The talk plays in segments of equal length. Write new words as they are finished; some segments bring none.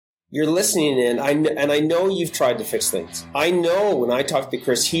you're listening in, and I know you've tried to fix things. I know when I talked to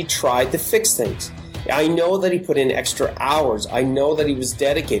Kris, he tried to fix things. I know that he put in extra hours. I know that he was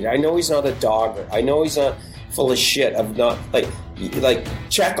dedicated. I know he's not a dogger. I know he's not full of shit of not like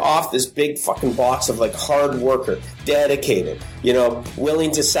check off this big fucking box of like hard worker, dedicated,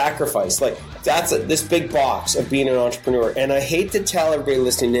 willing to sacrifice. Like that's this big box of being an entrepreneur. And I hate to tell everybody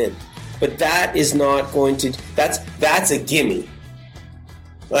listening in, but that is not going to, that's a gimme.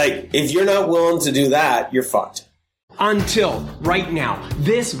 Like if you're not willing to do that, you're fucked. Until right now,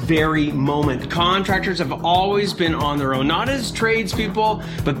 this very moment, contractors have always been on their own, not as tradespeople,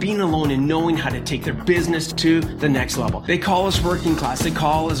 but being alone and knowing how to take their business to the next level. They call us working class. They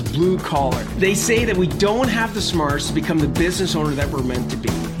call us blue collar. They say that we don't have the smarts to become the business owner that we're meant to be.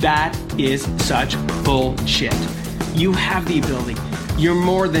 That is such bullshit. You have the ability. You're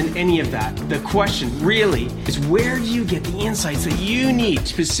more than any of that. The question really is, where do you get the insights that you need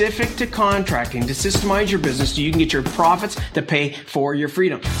specific to contracting to systemize your business so you can get your profits to pay for your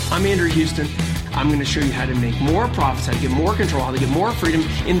freedom? I'm Andrew Houston. I'm going to show you how to make more profits, how to get more control, how to get more freedom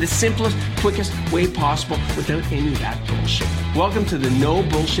in the simplest, quickest way possible without any of that bullshit. Welcome to the No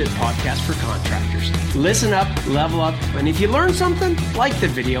Bullshit Podcast for Contractors. Listen up, level up, and if you learn something, like the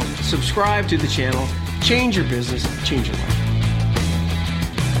video, subscribe to the channel, change your business, change your life.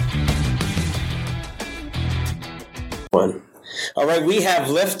 All right, we have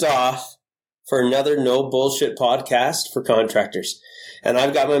liftoff for another No Bullshit Podcast for Contractors. And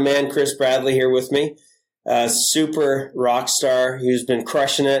I've got my man Kris Bradley here with me, a super rock star who's been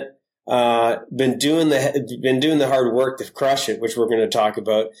crushing it, been doing the hard work to crush it, which we're going to talk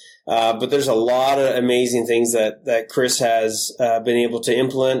about. But there's a lot of amazing things that Kris has been able to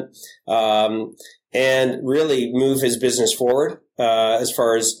implement and really move his business forward as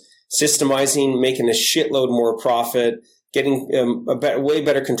far as systemizing, making a shitload more profit, getting way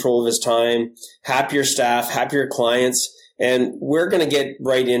better control of his time, happier staff, happier clients. And we're going to get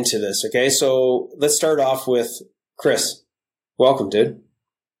right into this, okay? So let's start off with Kris. Welcome, dude.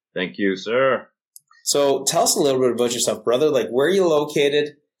 Thank you, sir. So tell us a little bit about yourself, brother. Like, where are you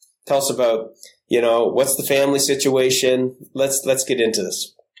located? Tell us about, what's the family situation? Let's get into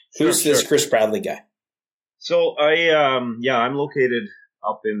this. Who's this Kris Bradley guy? So I'm located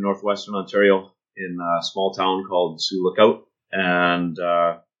up in northwestern Ontario in a small town called Sioux Lookout, and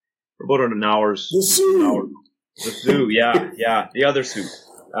we're about an hour's the Sioux. The Sioux, yeah, the other Sioux.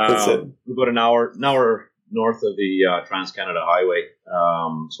 We're about an hour north of the Trans-Canada Highway,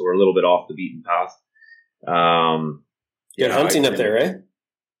 so we're a little bit off the beaten path. Good hunting up there, right?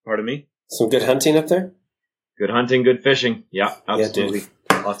 Pardon me? Some good hunting up there? Good hunting, good fishing. Yeah, absolutely.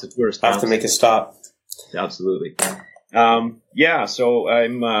 Yeah, lots of tourists. Have to make a stop. Absolutely. So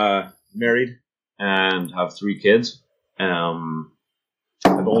I'm married and have 3 kids. I've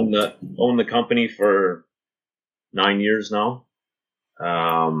owned the company for 9 years now,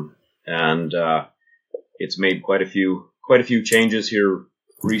 and it's made quite a few changes here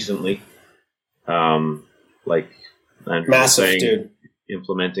recently. Like Andrew was saying, dude.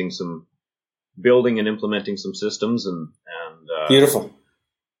 Building and implementing some systems and beautiful.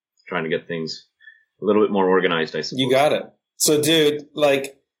 Trying to get things a little bit more organized, I suppose. You got it. So, dude,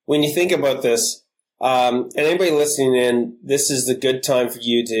 like when you think about this, and anybody listening in, this is the good time for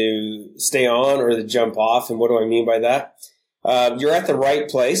you to stay on or to jump off. And what do I mean by that? You're at the right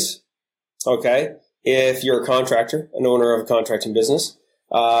place, okay? If you're a contractor, an owner of a contracting business,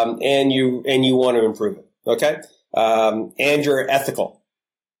 and you want to improve it, okay? And you're ethical.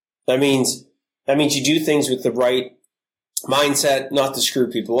 That means you do things with the right mindset, not to screw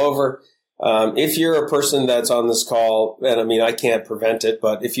people over. If you're a person that's on this call, and I can't prevent it,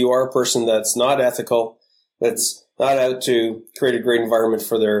 but if you are a person that's not ethical, that's not out to create a great environment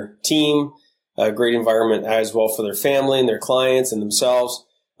for their team, a great environment as well for their family and their clients and themselves,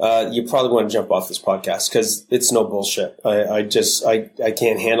 you probably want to jump off this podcast because it's no bullshit. I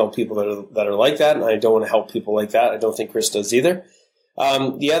can't handle people that are like that, and I don't want to help people like that. I don't think Kris does either.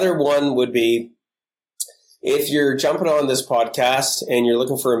 The other one would be, if you're jumping on this podcast and you're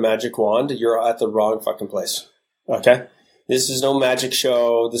looking for a magic wand, you're at the wrong fucking place. Okay? This is no magic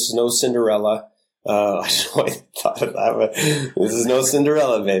show. This is no Cinderella. I just thought of that, but this is no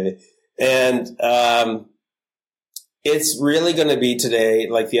Cinderella, baby. And it's really going to be today,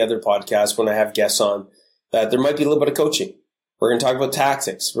 like the other podcast when I have guests on, that there might be a little bit of coaching. We're going to talk about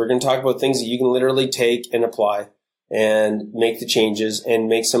tactics. We're going to talk about things that you can literally take and apply and make the changes and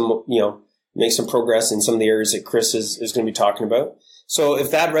make some progress in some of the areas that Kris is going to be talking about. So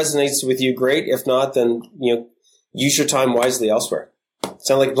if that resonates with you, great. If not, then, use your time wisely elsewhere.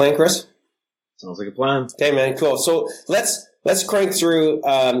 Sound like a plan, Kris? Sounds like a plan. Okay, man. Cool. So let's crank through.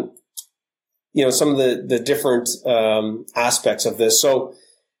 some of the different aspects of this. So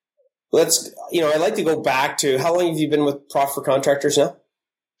I'd like to go back to, how long have you been with Prof for Contractors now?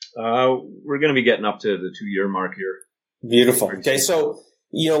 We're going to be getting up to the 2-year mark here. Beautiful. Okay. So,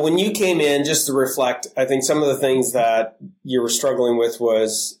 when you came in, just to reflect, I think some of the things that you were struggling with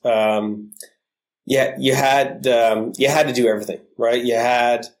was, you had to do everything, right? You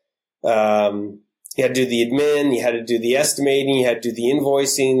had to do the admin, you had to do the estimating, you had to do the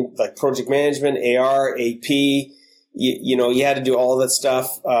invoicing, like project management, AR, AP, you had to do all of that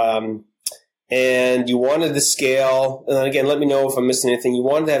stuff. And you wanted to scale. And then again, let me know if I'm missing anything. You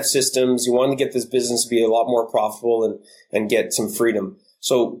wanted to have systems. You wanted to get this business to be a lot more profitable and get some freedom.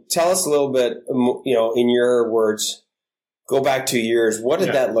 So tell us a little bit, in your words, go back 2 years. What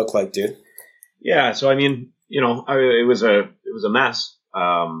did that look like, dude? Yeah. So, I mean, it was a mess,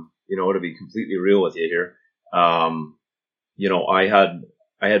 to be completely real with you here. I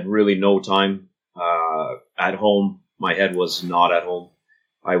had really no time, at home. My head was not at home.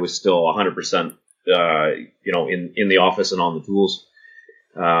 I was still 100%, in the office and on the tools.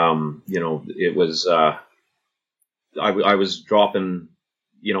 It was, I was dropping,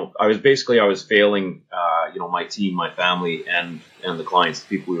 I was failing, my team, my family, and the clients, the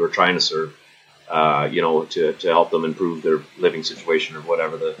people we were trying to serve, to help them improve their living situation or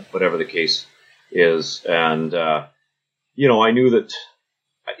whatever the case is. And, I knew that,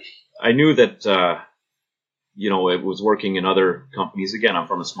 it was working in other companies. Again, I'm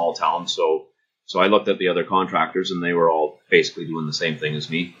from a small town, so I looked at the other contractors, and they were all basically doing the same thing as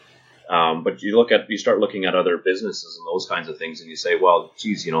me. But you start looking at other businesses and those kinds of things, and you say, well,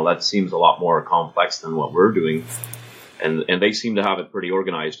 geez, that seems a lot more complex than what we're doing, and they seem to have it pretty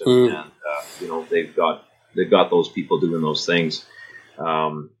organized, and they've got those people doing those things,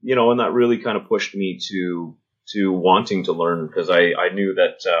 and that really kind of pushed me to wanting to learn, because I knew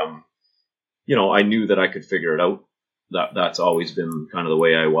that. I knew that I could figure it out. That's always been kind of the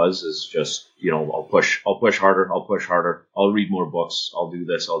way I was, is just, I'll push harder. I'll read more books. I'll do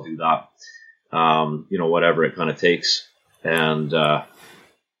this. I'll do that. Whatever it kind of takes. And,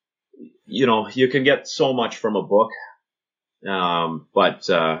 you can get so much from a book. But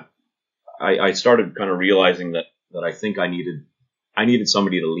I started kind of realizing that I think I needed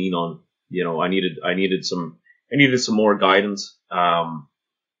somebody to lean on. I needed some more guidance,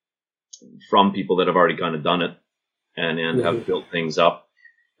 from people that have already kind of done it and have built things up.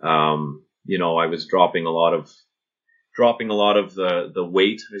 I was dropping a lot of the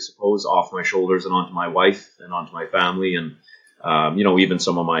weight, I suppose, off my shoulders and onto my wife and onto my family, and even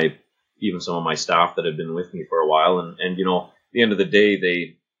some of my staff that had been with me for a while. And at the end of the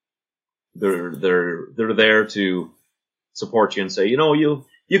day, they're there to support you and say, you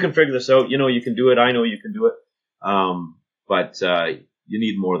can figure this out. You can do it. I know you can do it. But you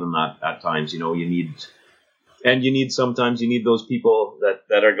need more than that at times. Sometimes you need those people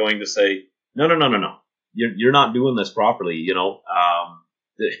that are going to say, no. You're not doing this properly.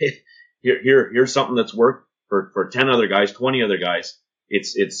 Here's something that's worked for 10 other guys, 20 other guys.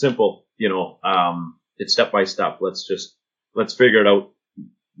 It's simple. It's step by step. Let's figure it out.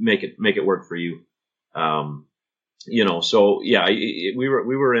 Make it work for you. So yeah, we were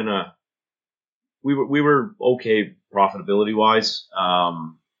okay profitability wise.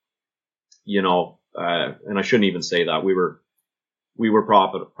 And I shouldn't even say that we were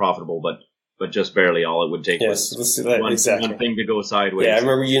profitable, but just barely. All it would take was one thing to go sideways. Yeah, I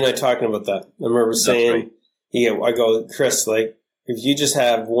remember you and I talking about that. I remember saying, I go, Kris, like, if you just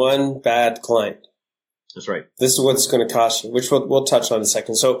have one bad client, that's right. This is what's going to cost you, which we'll touch on in a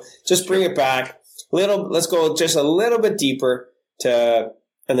second. So just bring it back let's go just a little bit deeper and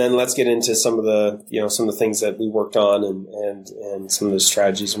then let's get into some of the things that we worked on and some of the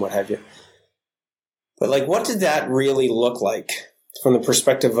strategies and what have you. But like, what did that really look like from the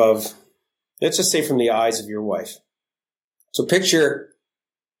perspective of, let's just say, from the eyes of your wife? So picture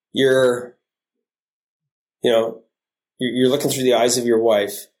you're looking through the eyes of your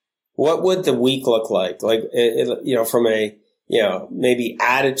wife. What would the week look like? Like, from a, maybe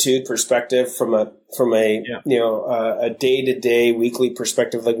attitude perspective, from a day-to-day, weekly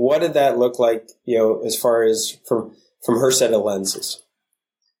perspective. Like, what did that look like, as far as from her set of lenses?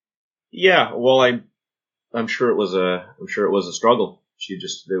 Yeah, well, I'm sure it was a struggle.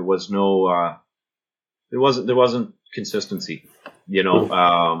 There wasn't consistency. We'd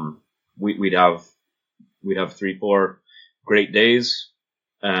have 3-4 great days,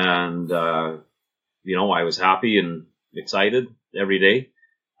 and I was happy and excited every day.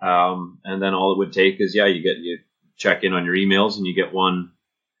 And then all it would take is, you check in on your emails and you get one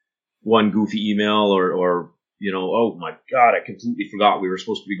goofy email or oh my God, I completely forgot we were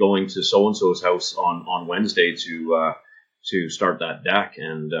supposed to be going to so-and-so's house on Wednesday to start that deck.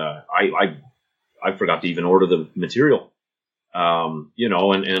 And I forgot to even order the material,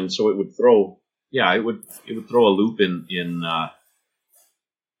 and so it would throw, it would throw a loop in.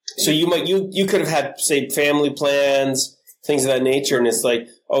 So you could have had, say, family plans, things of that nature. And it's like,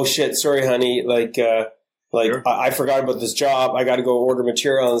 oh shit, sorry, honey. Sure. I forgot about this job. I got to go order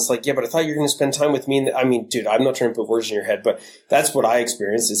material. And it's like, yeah, but I thought you were going to spend time with me. I mean, dude, I'm not trying to put words in your head, but that's what I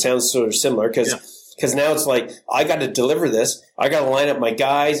experienced. It sounds sort of similar because now it's like, I got to deliver this. I got to line up my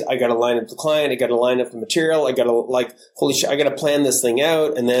guys. I got to line up the client. I got to line up the material. I got to holy shit, I got to plan this thing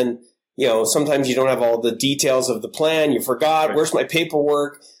out. And then, sometimes you don't have all the details of the plan. You forgot. Right. Where's my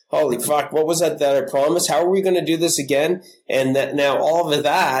paperwork? Holy fuck. What was that I promised? How are we going to do this again? And that now all of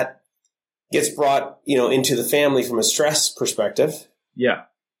that gets brought, into the family from a stress perspective. Yeah.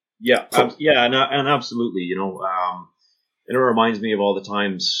 And absolutely, and it reminds me of all the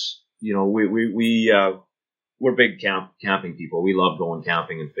times, we're big camping people. We love going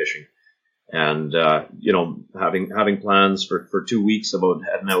camping and fishing, and having plans for 2 weeks about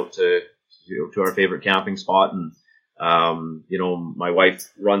heading out to our favorite camping spot, and my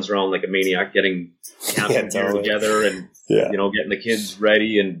wife runs around like a maniac getting camping gear together and, getting the kids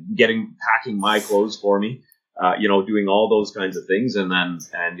ready and packing my clothes for me, doing all those kinds of things. And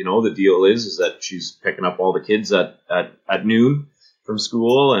the deal is that she's picking up all the kids at noon from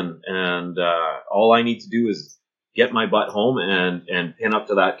school. And all I need to do is get my butt home and pin up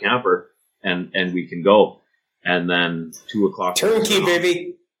to that camper and we can go. And then 2 o'clock. Turnkey,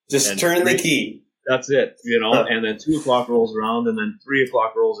 baby. Just turn the key. That's it, and then 2 o'clock rolls around, and then 3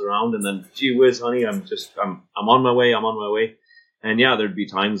 o'clock rolls around, and then, gee whiz, honey, I'm on my way. And there'd be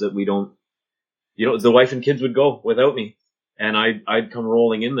times that we don't, the wife and kids would go without me, and I'd come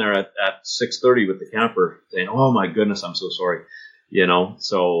rolling in there at 6:30 with the camper saying, oh my goodness, I'm so sorry,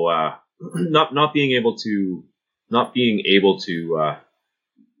 so, not being able to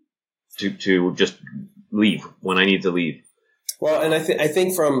just leave when I need to leave. Well, and I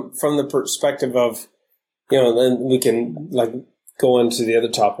think from the perspective of, then we can go into the other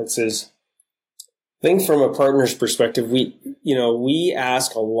topics is, I think from a partner's perspective, we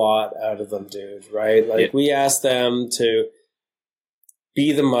ask a lot out of them, dude, right? We ask them to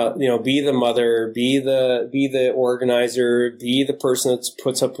be the mother, be the organizer, be the person that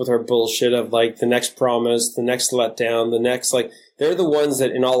puts up with our bullshit of the next promise, the next letdown, the next, they're the ones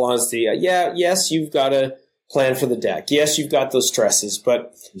that, in all honesty, yes, you've got to plan for the deck. Yes, you've got those stresses,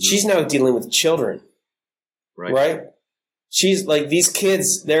 but she's now dealing with children, right? She's these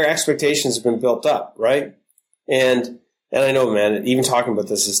kids, their expectations have been built up, right? And I know, man, even talking about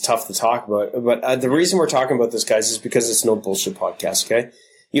this is tough to talk about, but the reason we're talking about this, guys, is because it's no bullshit podcast, okay?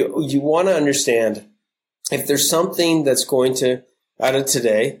 You want to understand if there's something that's going to, out of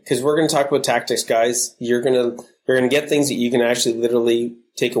today, because we're going to talk about tactics, guys, you're going to get things that you can actually literally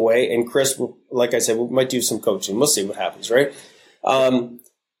take away. And Kris, like I said, we might do some coaching. We'll see what happens, right?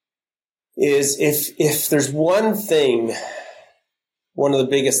 Is if there's one thing, one of the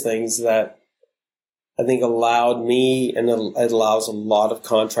biggest things that I think allowed me and it allows a lot of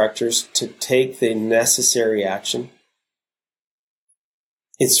contractors to take the necessary action,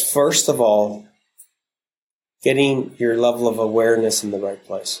 it's first of all getting your level of awareness in the right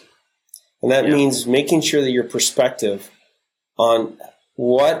place. And that means making sure that your perspective on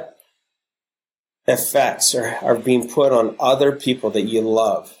what effects are being put on other people that you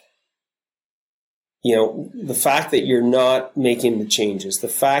love. The fact that you're not making the changes, the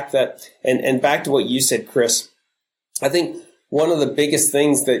fact that, and back to what you said, Kris, I think one of the biggest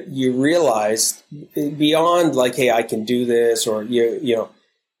things that you realize beyond hey, I can do this, or,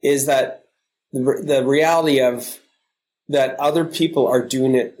 is that the reality of that other people are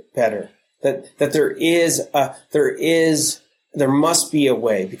doing it better, that there must be a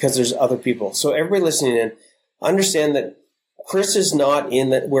way because there's other people. So everybody listening in, understand that Kris is not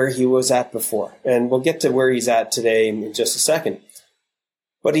in where he was at before. And we'll get to where he's at today in just a second.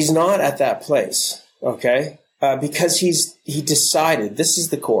 But he's not at that place, okay? Because he decided, this is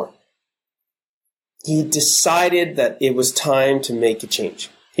the core. He decided that it was time to make a change.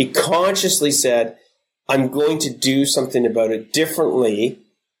 He consciously said, I'm going to do something about it differently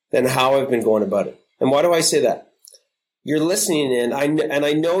than how I've been going about it. And why do I say that? You're listening in, and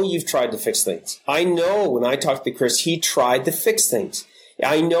I know you've tried to fix things. I know when I talked to Kris, he tried to fix things.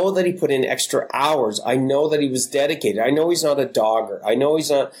 I know that he put in extra hours. I know that he was dedicated. I know he's not a dogger. I know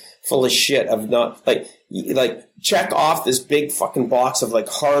he's not full of shit of not like check off this big fucking box of like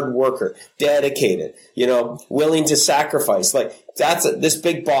hard worker, dedicated, willing to sacrifice. Like that's this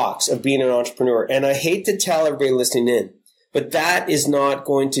big box of being an entrepreneur. And I hate to tell everybody listening in, but that is not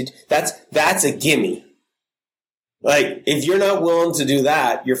going to, that's a gimme. Like if you're not willing to do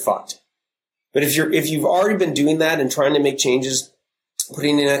that, you're fucked. But if you've already been doing that and trying to make changes,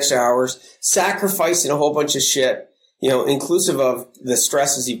 putting in extra hours, sacrificing a whole bunch of shit, inclusive of the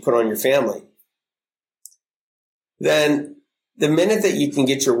stresses you put on your family, then the minute that you can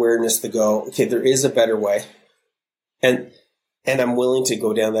get your awareness to go, okay, there is a better way, and I'm willing to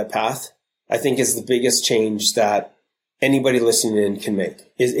go down that path, I think is the biggest change that anybody listening in can make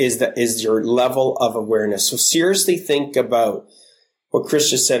is your level of awareness. So seriously think about what Kris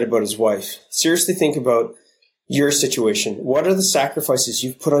just said about his wife. Seriously think about your situation. What are the sacrifices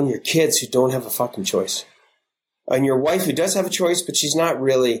you've put on your kids who don't have a fucking choice? And your wife who does have a choice, but she's not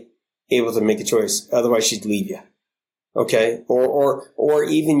really able to make a choice. Otherwise she'd leave you. Okay. Or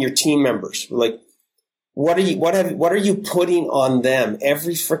even your team members. Like, what are you putting on them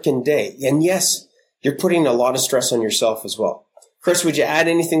every freaking day? And yes, you're putting a lot of stress on yourself as well. Kris, would you add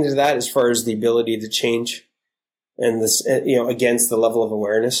anything to that as far as the ability to change and this, against the level of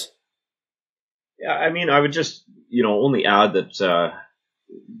awareness? Yeah, I mean, I would just, only add that,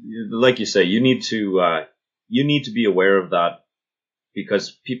 like you say, you need to be aware of that,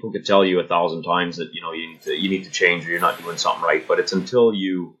 because people could tell you 1,000 times that, you need to change or you're not doing something right. But it's until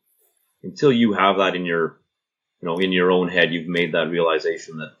you have that in your, in your own head, you've made that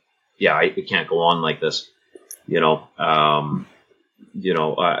realization that, yeah, it can't go on like this.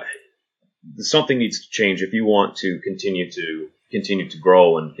 Something needs to change if you want to continue to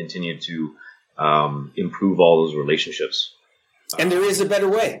grow and continue to improve all those relationships. And there is a better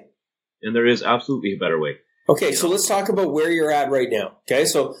way. And there is absolutely a better way. Okay, so let's talk about where you're at right now. Okay,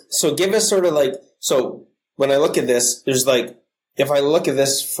 so give us sort of like, so when I look at this, there's like, if I look at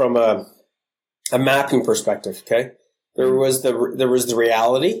this from a mapping perspective, okay, there was the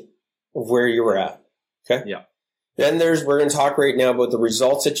reality of where you were at. Okay. Yeah. Then we're going to talk right now about the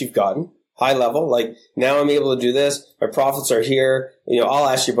results that you've gotten, high level. Like now I'm able to do this. My profits are here. I'll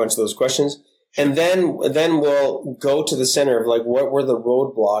ask you a bunch of those questions. And then we'll go to the center of like, what were the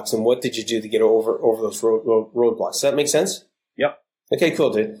roadblocks and what did you do to get over those roadblocks? Does that make sense? Yep. Okay,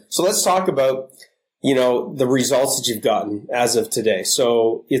 cool, dude. So let's talk about, the results that you've gotten as of today.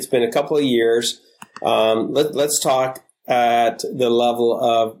 So it's been a couple of years. Let's talk at the level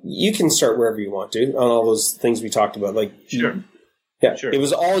of, you can start wherever you want, dude, on all those things we talked about. Like, sure. Yeah. Sure. It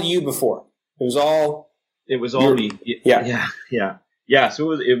was all you before. It was all me. Yeah. Yeah.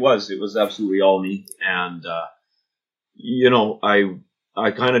 So it was absolutely all me. And,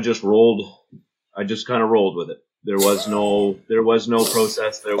 I kind of just rolled with it. There was no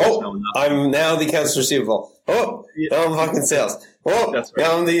process. There was no nothing. I'm now the accounts receivable. Oh, now I'm fucking sales. Oh, that's right.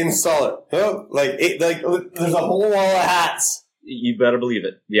 Now I'm the installer. Oh, there's a whole wall of hats. You better believe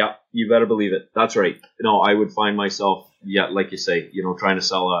it. Yeah, you better believe it. That's right. I would find myself, like you say, trying to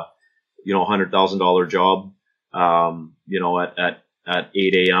sell a, $100,000 job, at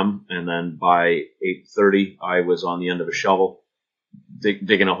 8 a.m. and then by 8:30 I was on the end of a shovel,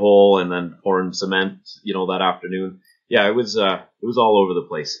 digging a hole and then pouring cement, that afternoon. Yeah, it was all over the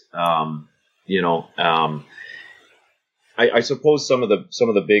place. I suppose some of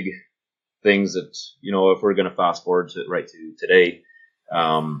the big things that, if we're going to fast forward to today,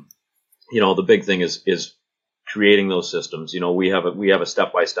 the big thing is creating those systems. We have a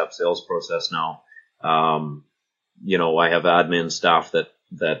step-by-step sales process now. I have admin staff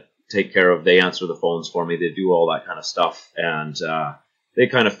that take care of, they answer the phones for me. They do all that kind of stuff. And, they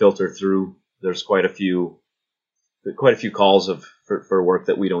kind of filter through. There's quite a few calls for work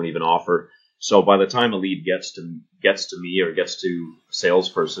that we don't even offer. So by the time a lead gets to me or gets to a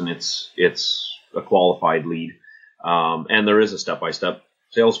salesperson, it's a qualified lead. And there is a step-by-step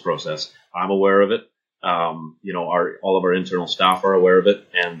sales process. I'm aware of it. All of our internal staff are aware of it.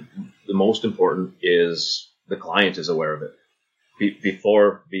 And the most important is the client is aware of it.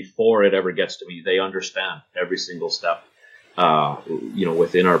 Before it ever gets to me, they understand every single step,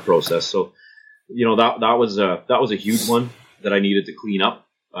 within our process. So, that was a huge one that I needed to clean up.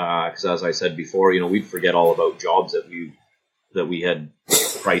 Cause as I said before, we'd forget all about jobs that we had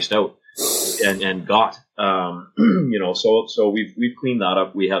priced out and got, so we've cleaned that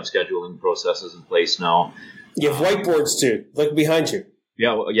up. We have scheduling processes in place now. You have whiteboards too. Look behind you.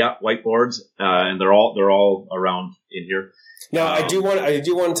 Yeah, whiteboards, and they're all around in here. Now, I do want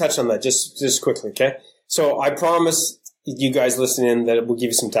to touch on that just quickly, okay? So I promise you guys listening in that will give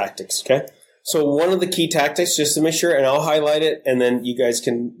you some tactics, okay? So one of the key tactics, just to make sure, and I'll highlight it, and then you guys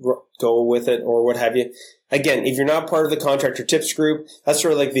can go with it or what have you. Again, if you're not part of the contractor tips group, that's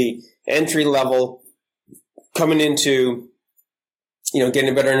sort of like the entry level coming into, getting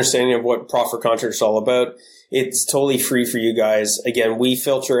a better understanding of what Profit Contractor is all about. It's totally free for you guys. Again, we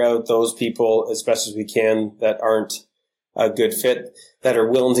filter out those people as best as we can that aren't a good fit, that are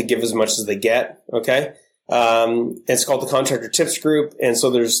willing to give as much as they get, okay? It's called the Contractor Tips Group, and so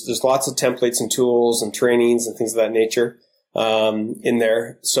there's lots of templates and tools and trainings and things of that nature in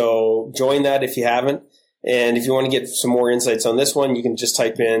there. So join that if you haven't. And if you want to get some more insights on this one, you can just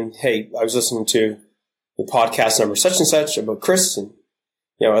type in, hey, I was listening to the podcast number such and such about Kris, and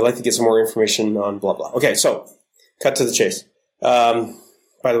I'd like to get some more information on blah, blah. Okay, so cut to the chase. By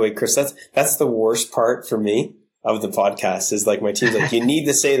the way, Kris, that's the worst part for me of the podcast is like my team's like, you need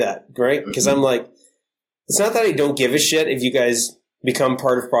to say that, right? Because I'm like, it's not that I don't give a shit if you guys become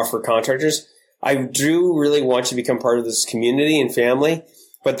part of Profit Contractors. I do really want you to become part of this community and family,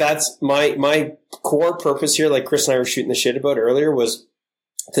 but that's my core purpose here, like Kris and I were shooting the shit about earlier, was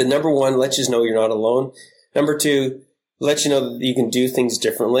to, number one, let you know you're not alone. Number two, let you know that you can do things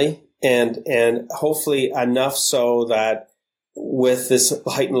differently, and hopefully enough so that with this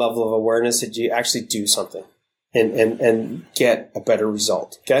heightened level of awareness that you actually do something and get a better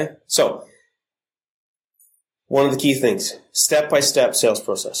result. Okay? So one of the key things, step-by-step sales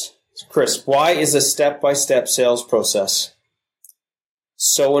process. So Kris, why is a step-by-step sales process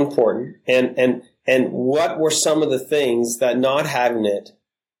so important? And what were some of the things that not having it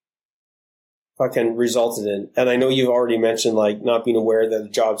fucking resulted in? And I know you've already mentioned like not being aware that the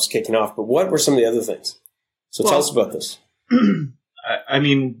job's kicking off, but what were some of the other things? So tell us about this. I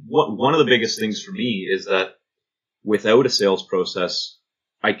mean, one of the biggest things for me is that without a sales process,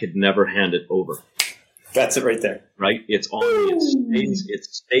 I could never hand it over. That's it right there. Right? It's on me. It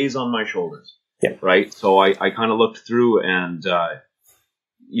stays on my shoulders. Yeah. Right? So I kind of looked through and,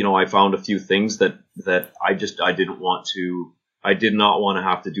 I found a few things that I did not want to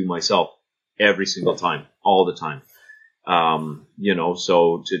have to do myself every single time, all the time.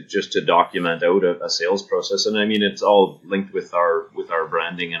 So to document out a sales process. And I mean, it's all linked with our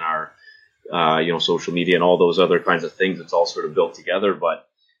branding and our, social media and all those other kinds of things. It's all sort of built together. But,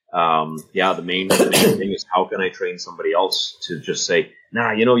 the main thing is, how can I train somebody else to just say,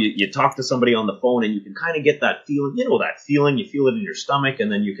 you talk to somebody on the phone and you can kind of get that feeling, you feel it in your stomach,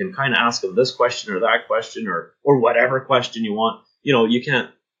 and then you can kind of ask them this question or that question or whatever question you want. You can't,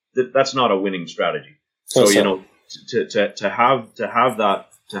 that's not a winning strategy. So, to have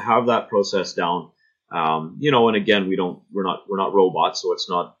that process down, and again, we're not robots, so it's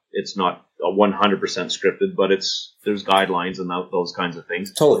not 100% scripted, but there's guidelines and those kinds of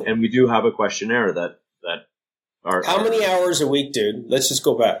things. Totally. And we do have a questionnaire that are. How many hours a week, dude? Let's just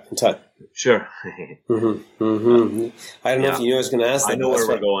go back in time. Sure. Mm-hmm. Mm-hmm. I don't know if you knew I was going to ask that. I know where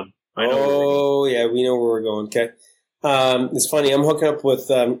we're going. Yeah, we know where we're going. Okay. It's funny. I'm hooking up with,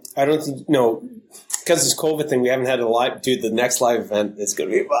 I don't think, because this COVID thing, we haven't had a live, dude, the next live event is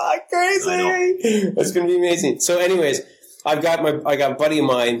going to be crazy. It's going to be amazing. So anyways, I got a buddy of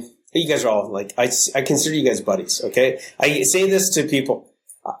mine. You guys are all like, I consider you guys buddies. Okay. I say this to people.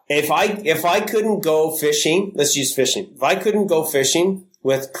 If I couldn't go fishing, let's use fishing. If I couldn't go fishing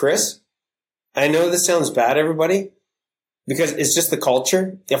with Kris, I know this sounds bad, everybody, because it's just the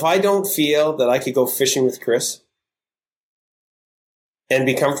culture. If I don't feel that I could go fishing with Kris and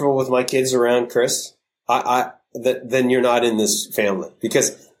be comfortable with my kids around Kris, then you're not in this family,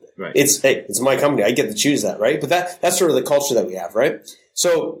 because right. It's my company. I get to choose that, right? But that's sort of the culture that we have, right?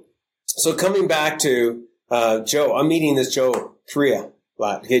 So coming back to Joe, I'm meeting this Joe Korea,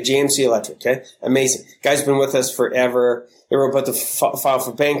 okay, JMC Electric, okay? Amazing. Guy's been with us forever. They were about to file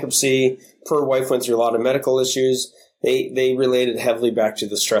for bankruptcy. Poor wife went through a lot of medical issues. They related heavily back to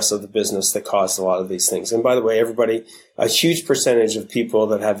the stress of the business that caused a lot of these things. And by the way, everybody, a huge percentage of people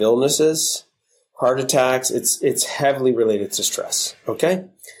that have illnesses, heart attacks, it's heavily related to stress, okay?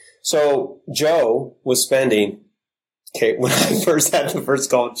 So Joe was spending, when I first had the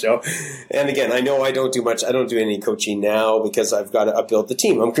first call with Joe, and again, I know I don't do much. I don't do any coaching now because I've got to build the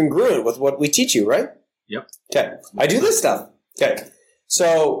team. I'm congruent with what we teach you, right? Yep. Okay. I do this stuff. Okay.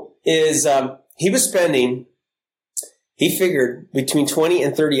 So he was spending, he figured, between 20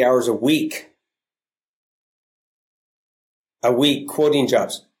 and 30 hours a week quoting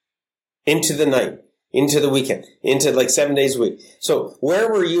jobs into the night, into the weekend, into like 7 days a week. So where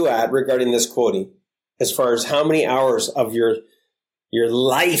were you at regarding this quoting as far as how many hours of your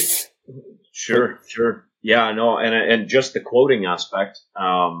life? Sure. Yeah, no. And just the quoting aspect.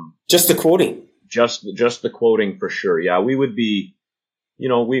 Just the quoting. Just the quoting for sure. Yeah, we would be,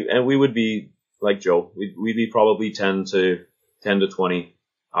 we would be like Joe. We'd be probably 10 to 20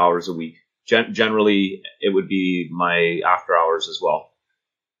 hours a week. Generally, it would be my after hours as well.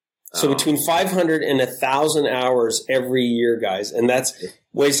 So between 500 and 1,000 hours every year, guys. And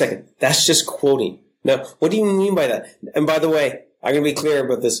wait a second, that's just quoting. Now, what do you mean by that? And by the way, I'm going to be clear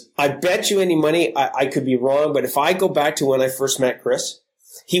about this. I bet you any money, I could be wrong, but if I go back to when I first met Kris,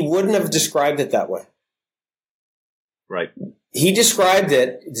 he wouldn't have described it that way. Right. He described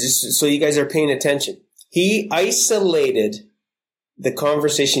it, just so you guys are paying attention. He isolated the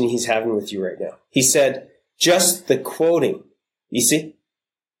conversation he's having with you right now. He said, just the quoting. You see?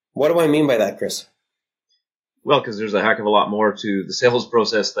 What do I mean by that, Kris? Well, because there's a heck of a lot more to the sales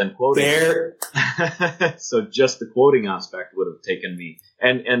process than quoting. So just the quoting aspect would have taken me.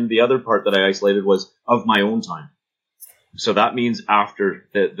 And the other part that I isolated was of my own time. So that means after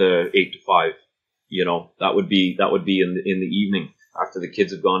the 8 to 5, that would be in the evening, after the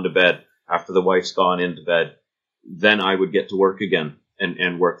kids have gone to bed, after the wife's gone into bed. Then I would get to work again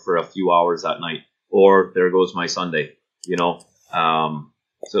and work for a few hours that night. Or there goes my Sunday,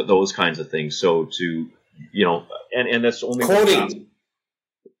 so those kinds of things. So and that's only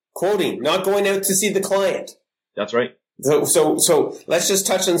quoting, not going out to see the client. That's right. So let's just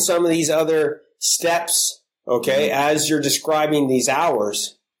touch on some of these other steps, okay, as you're describing these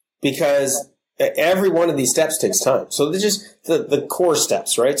hours, because every one of these steps takes time. So they're just the core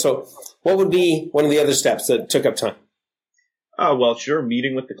steps, right? So what would be one of the other steps that took up time? Well, sure,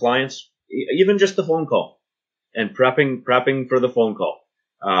 meeting with the clients, even just the phone call, and prepping for the phone call.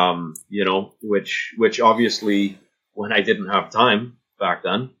 Which obviously when I didn't have time back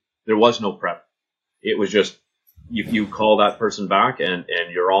then, there was no prep. It was just, you call that person back and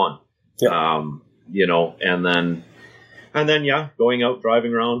you're on, and then, going out,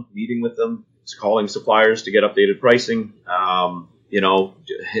 driving around, meeting with them, calling suppliers to get updated pricing,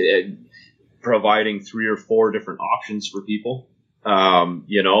 providing 3 or 4 different options for people,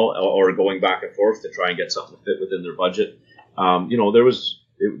 or going back and forth to try and get something to fit within their budget.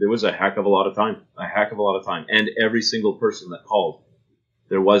 There was a heck of a lot of time, and every single person that called,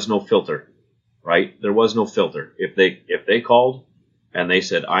 there was no filter, right? There was no filter. If they called and they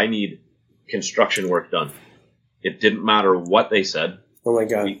said, I need construction work done, it didn't matter what they said. Oh my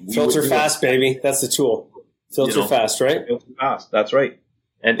God. Filter fast, baby. That's the tool. Filter fast, right? Filter fast. That's right.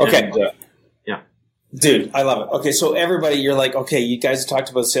 Dude, I love it. Okay, so everybody, you're like, okay, you guys talked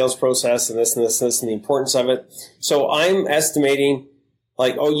about sales process and this and this and this and the importance of it. So I'm estimating,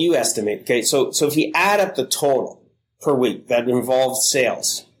 you estimate. Okay, so if you add up the total per week that involves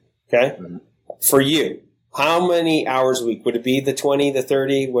sales, okay, for you, how many hours a week? Would it be the 20, the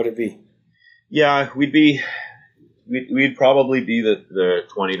 30? Would it be? Yeah, we'd probably be the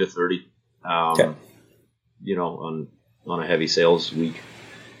 20 to 30, on a heavy sales week.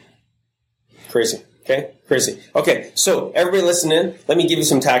 Crazy. Okay, crazy. Okay, so everybody listen in. Let me give you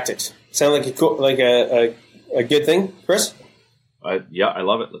some tactics. Sound like a good thing, Kris? I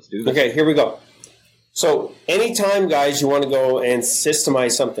love it. Let's do this. Okay, here we go. So anytime, guys, you want to go and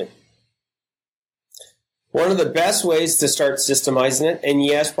systemize something, one of the best ways to start systemizing it, and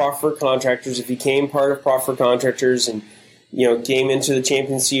yes, Profit Contractors, if you became part of Profit Contractors and came into the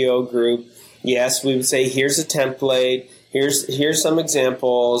Champion CEO group, yes, we would say, here's a template, here's some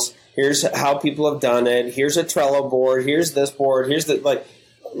examples, here's how people have done it, here's a Trello board, here's this board, here's the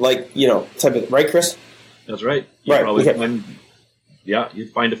type of, right, Kris? That's right. Right.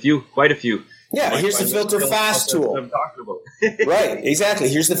 You'd find quite a few. Yeah, here's the filter fast tool. I'm talking about. Right, exactly.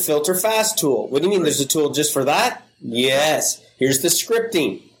 Here's the filter fast tool. What do you mean there's a tool just for that? Yes. Here's the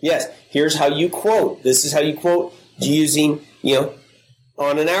scripting. Yes. Here's how you quote. This is how you quote using,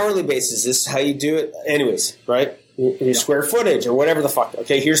 on an hourly basis. This is how you do it anyways, right? Your square footage or whatever the fuck.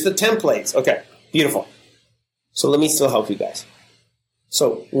 Okay, here's the templates. Okay, beautiful. So let me still help you guys.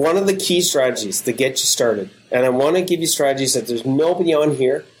 So one of the key strategies to get you started, and I want to give you strategies that there's nobody on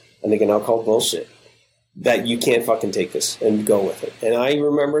here, and they can all call bullshit, that you can't fucking take this and go with it. And I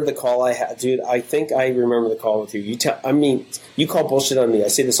remember the call I had, dude. I think I remember the call with you. You call bullshit on me. I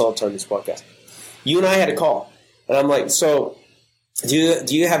say this all the time in this podcast. You and I had a call, and I'm like, so do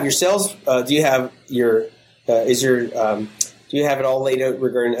you have your sales? Do you have your do you have it all laid out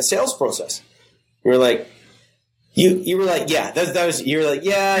regarding a sales process? You're like, you were like, yeah, that was, you were like,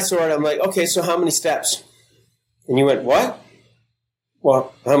 yeah, sort of. I'm like, okay, so how many steps? And you went, what?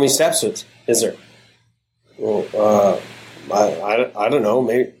 Well, how many steps is there? Well, I don't know.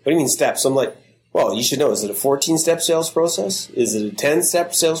 Maybe. What do you mean steps? I'm like, well, you should know. Is it a 14-step sales process? Is it a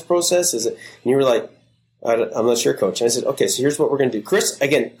 10-step sales process? Is it? And you were like, I'm not sure, coach. And I said, okay, so here's what we're going to do. Kris,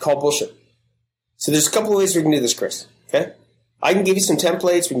 again, call bullshit. So there's a couple of ways we can do this, Kris. Okay? I can give you some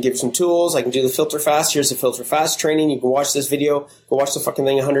templates. We can give you some tools. I can do the filter fast. Here's the filter fast training. You can watch this video. Go watch the fucking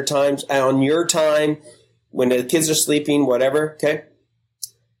thing 100 times on your time when the kids are sleeping, whatever. Okay?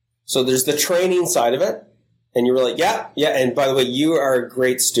 So there's the training side of it. And you were like, yeah. And by the way, you are a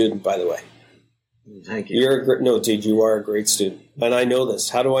great student, by the way. Thank you. No, dude, you are a great student. And I know this.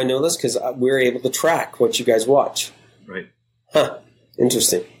 How do I know this? Because we're able to track what you guys watch. Right. Huh.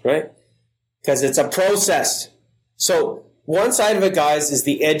 Interesting, right? Because it's a process. So one side of it, guys, is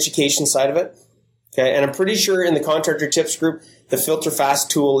the education side of it. Okay, and I'm pretty sure in the Contractor Tips group, the Filter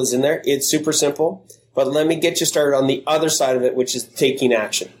Fast tool is in there. It's super simple. But let me get you started on the other side of it, which is taking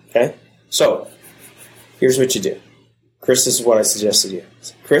action. Okay? So here's what you do. Kris, this is what I suggested you.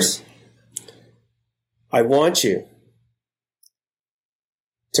 Kris, I want you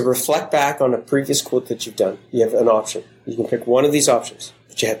to reflect back on a previous quote that you've done. You have an option. You can pick one of these options,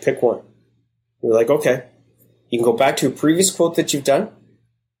 but you have to pick one. You're like, okay. You can go back to a previous quote that you've done,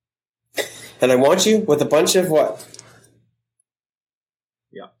 and I want you with a bunch of what?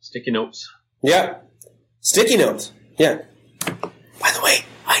 Yeah, sticky notes. Yeah, sticky notes. Yeah. By the way,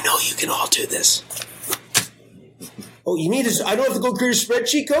 I know you can all do this. Oh, you need I don't have to go create a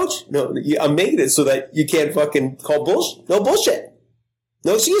spreadsheet, coach? No, I'm making it so that you can't fucking call bullshit. No bullshit.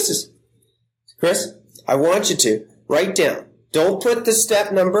 No excuses. Kris, I want you to write down. Don't put the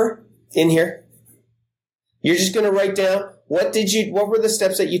step number in here. You're just going to write down what were the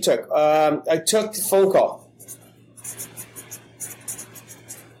steps that you took? I took the phone call.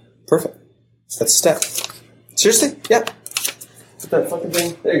 Perfect. That's a step. Seriously? Yeah. Put that fucking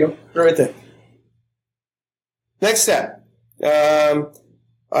thing. There you go. Right there. Next step. I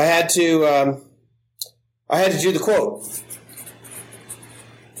had to do the quote.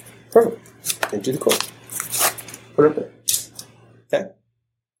 Perfect. And do the quote. Put it up there. Okay.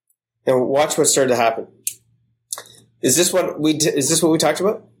 And watch what started to happen. Is this what we talked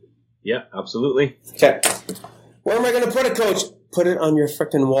about? Yeah, absolutely. Okay. Where am I going to put it, coach? Put it on your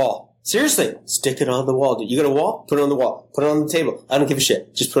frickin' wall. Seriously. Stick it on the wall, dude. You got a wall? Put it on the wall. Put it on the table. I don't give a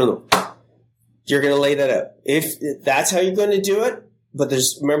shit. Just put it on the wall. You're going to lay that out. If that's how you're going to do it, but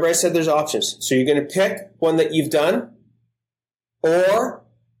remember I said there's options. So you're going to pick one that you've done, or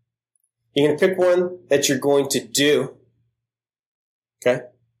you're going to pick one that you're going to do. Okay?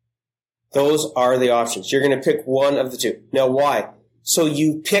 Those are the options. You're going to pick one of the two. Now, why? So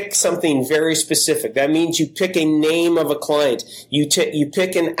you pick something very specific. That means you pick a name of a client. You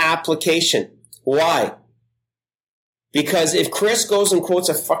pick an application. Why? Because if Kris goes and quotes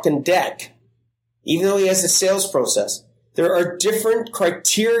a fucking deck, even though he has a sales process, there are different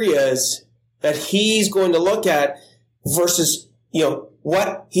criterias that he's going to look at versus,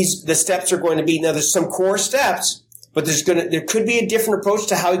 what the steps are going to be. Now, there's some core steps, but there could be a different approach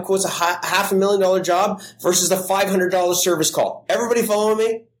to how he quotes a $500,000 job versus a $500 service call. Everybody following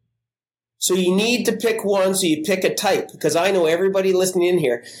me? So you need to pick one, so you pick a type, because I know everybody listening in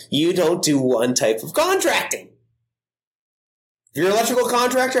here, you don't do one type of contracting. If you're an electrical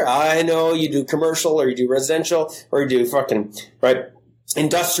contractor, I know you do commercial, or you do residential, or you do fucking, right,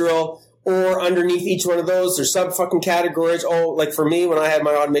 industrial, or underneath each one of those, there's sub-fucking categories. Oh, like for me, when I had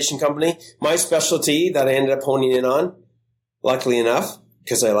my automation company, my specialty that I ended up honing in on, luckily enough,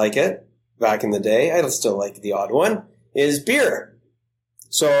 because I like it, back in the day, I still like the odd one, is beer.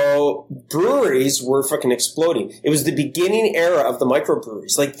 So breweries were fucking exploding. It was the beginning era of the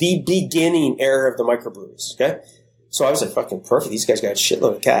microbreweries, like the beginning era of the microbreweries, okay? So I was like, fucking perfect. These guys got a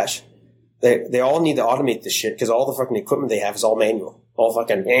shitload of cash. They all need to automate this shit because all the fucking equipment they have is all manual. All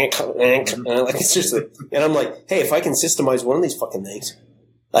fucking, like, seriously. And I'm like, hey, if I can systemize one of these fucking things,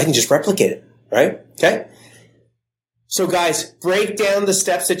 I can just replicate it, right? Okay? So guys, break down the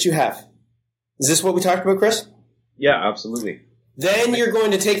steps that you have. Is this what we talked about, Kris? Yeah, absolutely. Then you're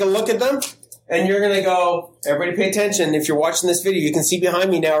going to take a look at them and you're going to go, everybody pay attention. If you're watching this video, you can see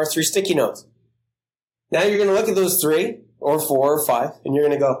behind me now are 3 sticky notes. Now you're going to look at those 3 or 4 or 5 and you're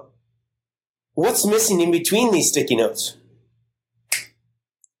going to go, what's missing in between these sticky notes?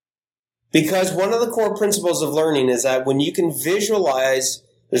 Because one of the core principles of learning is that when you can visualize,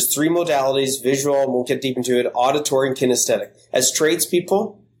 there's 3 modalities, visual, and we'll get deep into it, auditory and kinesthetic. As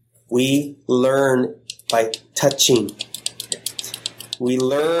tradespeople, we learn by touching. We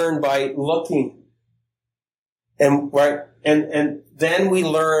learn by looking. And then we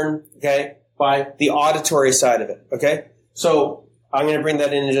learn, okay, by the auditory side of it, okay? So I'm going to bring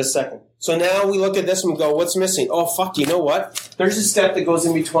that in just a second. So now we look at this and we go, what's missing? Oh, fuck, you know what? There's a step that goes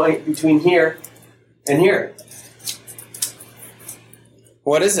in between here and here.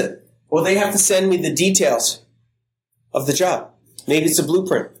 What is it? Well, they have to send me the details of the job. Maybe it's a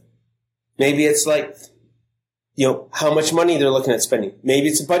blueprint. Maybe it's like, how much money they're looking at spending. Maybe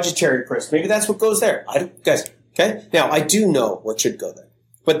it's a budgetary price. Maybe that's what goes there. Guys, okay? Now, I do know what should go there.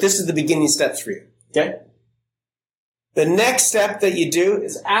 But this is the beginning steps for you, okay? The next step that you do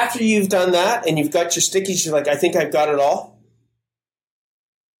is after you've done that and you've got your stickies, you're like, I think I've got it all.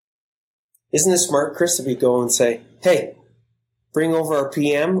 Isn't it smart, Kris, if we go and say, hey, bring over our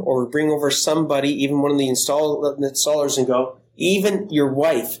PM or bring over somebody, even one of the installers and go, even your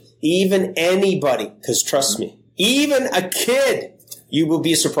wife, even anybody, because trust me, even a kid, you will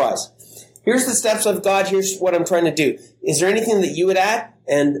be surprised. Here's the steps I've got. Here's what I'm trying to do. Is there anything that you would add?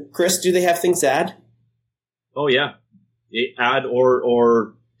 And Kris, do they have things to add? Oh, yeah. Add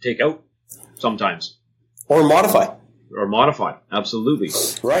or take out sometimes. Or modify. Absolutely.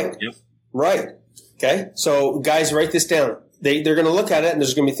 Right. Yep. Right. Okay. So guys, write this down. They're going to look at it and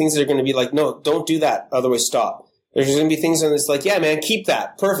there's going to be things that are going to be like, no, don't do that. Otherwise stop. There's going to be things on this like, yeah, man, keep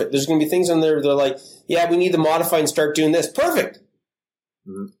that. Perfect. There's going to be things on there. They're like, yeah, we need to modify and start doing this. Perfect.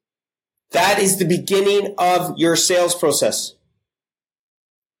 Mm-hmm. That is the beginning of your sales process.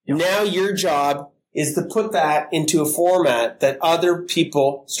 Yep. Now your job is to put that into a format that other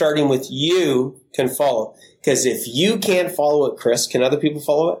people, starting with you, can follow. Because if you can't follow it, Kris, can other people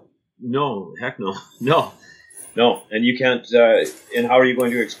follow it? No, heck no. No. And you can't, and how are you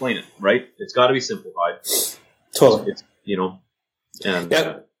going to explain it, right? It's got to be simplified. Totally. And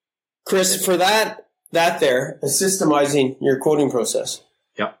yeah. Kris, for that there is systemizing your quoting process.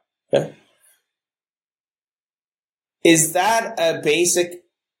 Yep. Okay. Is that a basic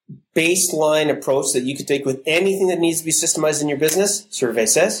baseline approach that you could take with anything that needs to be systemized in your business? Survey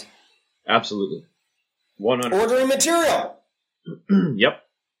says. Absolutely. 100%. Ordering material. Yep.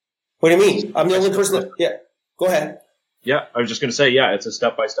 What do you mean? I'm the only person that, yeah. Go ahead. Yeah, I was just going to say, yeah, it's a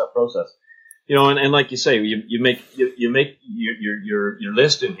step-by-step process. And like you say, you make your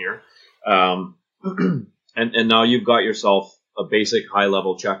list in here, and now you've got yourself a basic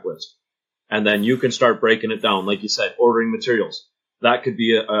high-level checklist. And then you can start breaking it down. Like you said, ordering materials. That could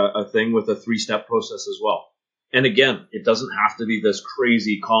be a thing with a 3-step process as well. And again, it doesn't have to be this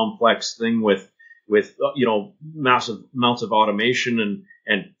crazy complex thing with massive amounts of automation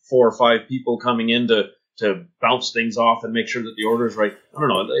and 4 or 5 people coming in to bounce things off and make sure that the order is right. I don't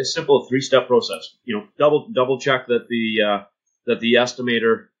know. It's a simple 3-step process. Double check that the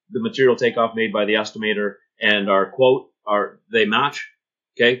estimator, the material takeoff made by the estimator and our quote they match.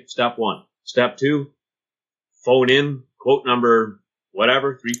 Okay. Step 1. Step 2, phone in, quote number,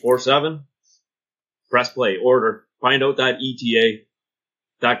 whatever, 347, press play, order, find out that ETA,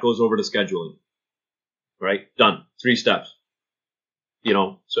 that goes over to scheduling, right? Done. 3 steps,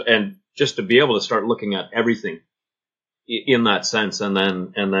 so, and just to be able to start looking at everything in that sense and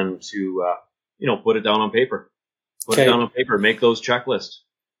then to, put it down on paper, make those checklists.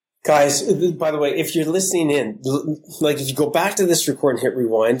 Guys, by the way, if you're listening in, like if you go back to this record and hit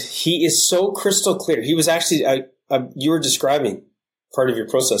rewind, he is so crystal clear. He was actually, you were describing part of your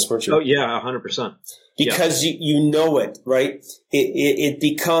process, weren't you? Oh, yeah, 100%. Because you know it, right? It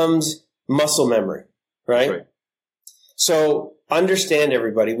becomes muscle memory, right? That's right. So understand,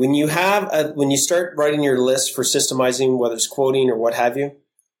 everybody, when you start writing your list for systemizing, whether it's quoting or what have you,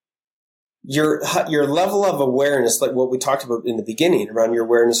 your level of awareness, like what we talked about in the beginning, around your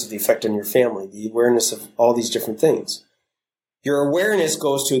awareness of the effect on your family, the awareness of all these different things, your awareness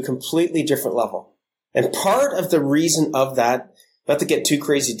goes to a completely different level. And part of the reason of that, not to get too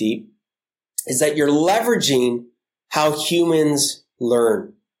crazy deep, is that you're leveraging how humans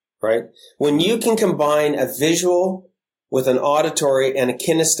learn, right? When you can combine a visual with an auditory and a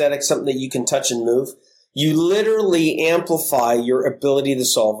kinesthetic, something that you can touch and move, you literally amplify your ability to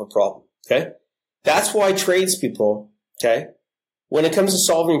solve a problem. Okay. That's why tradespeople, okay, when it comes to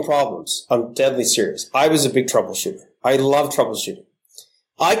solving problems, I'm deadly serious. I was a big troubleshooter. I love troubleshooting.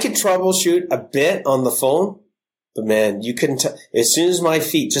 I could troubleshoot a bit on the phone, but man, you couldn't, as soon as my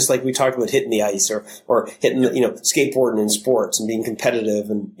feet, just like we talked about hitting the ice or hitting, skateboarding in sports and being competitive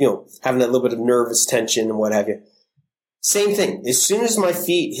and, having that little bit of nervous tension and what have you. Same thing. As soon as my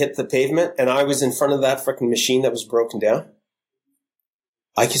feet hit the pavement and I was in front of that freaking machine that was broken down,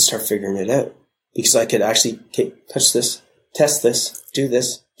 I could start figuring it out because I could actually touch this, test this, do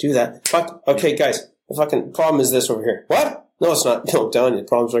that. Fuck. Okay, guys, the fucking problem is this over here. What? No, it's not. No, down. The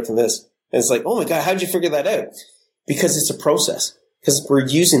problem's right from this. And it's like, oh my God, how'd you figure that out? Because it's a process. Because we're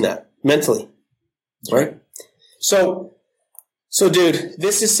using that mentally, right? So dude,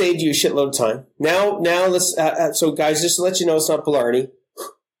 this has saved you a shitload of time. Now let's. So guys, just to let you know, it's not Blarney.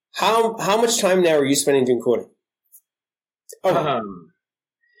 How much time now are you spending doing quoting?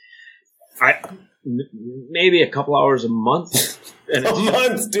 Maybe a couple hours a month. A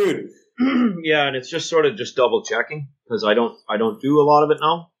month, dude. Yeah, and it's just sort of just double checking because I don't do a lot of it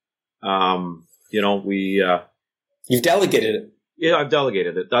now. You've delegated it. Yeah, I've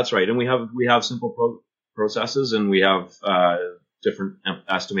delegated it. That's right, and we have simple processes, and we have different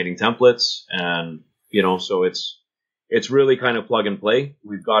estimating templates, and so it's really kind of plug and play.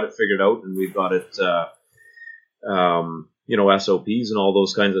 We've got it figured out, and we've got it, SOPs and all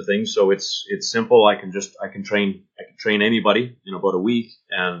those kinds of things. So it's simple. I can train anybody in about a week,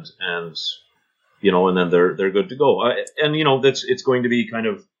 and then they're good to go. It's going to be kind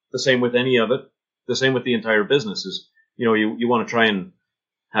of the same with any of it. The same with the entire business is, you want to try and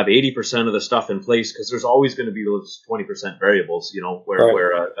have 80% of the stuff in place because there's always going to be those 20% variables,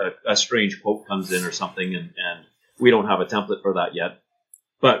 where a strange quote comes in or something, and we don't have a template for that yet.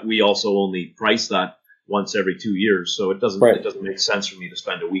 But we also only price that once every 2 years, so it doesn't make sense for me to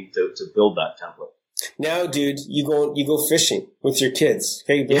spend a week to build that template. Now, dude, you go fishing with your kids.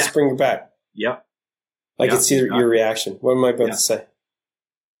 Okay, let's bring it back. Yeah, I can see your reaction. What am I about to say?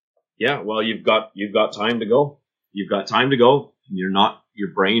 Yeah, well, you've got time to go. You've got time to go.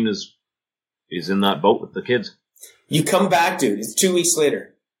 Your brain is in that boat with the kids. You come back, dude. It's 2 weeks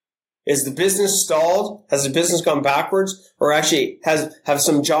later. Is the business stalled? Has the business gone backwards? Or actually have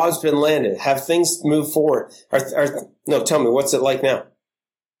some jobs been landed? Have things moved forward? No, tell me, what's it like now?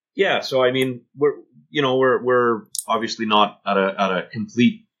 Yeah, so I mean, we're obviously not at a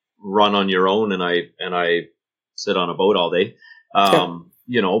complete run on your own, and I sit on a boat all day.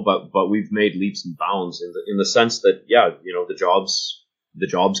 But we've made leaps and bounds in the sense that, the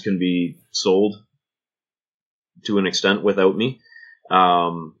jobs can be sold to an extent without me.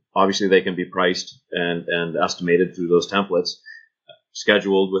 Obviously they can be priced and estimated through those templates,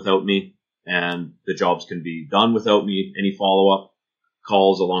 scheduled without me, and the jobs can be done without me. Any follow-up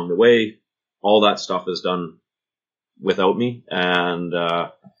calls along the way, all that stuff is done without me. And,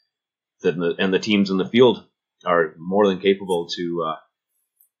 the teams in the field are more than capable to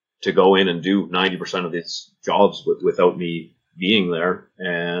go in and do 90% of these jobs without me being there,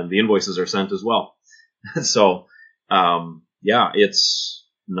 and the invoices are sent as well. So, it's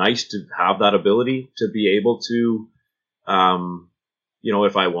nice to have that ability to be able to,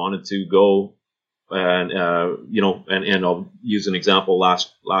 if I wanted to go and I'll use an example.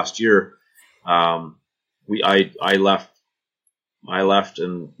 Last year, I left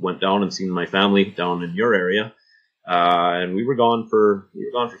and went down and seen my family down in your area. And we were gone for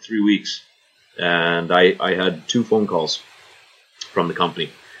 3 weeks, and I had 2 phone calls from the company,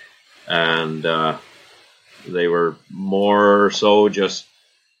 and they were more so just,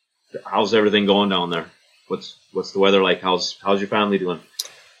 how's everything going down there? What's the weather like? How's your family doing?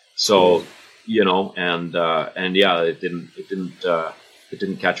 So, it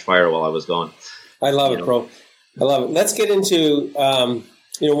didn't catch fire while I was gone. I love it, bro. I love it. Let's get into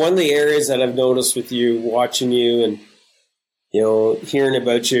one of the areas that I've noticed with you, watching you and, hearing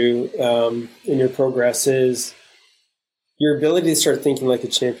about you in your progress is your ability to start thinking like a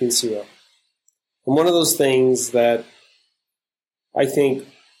champion CEO. And one of those things that I think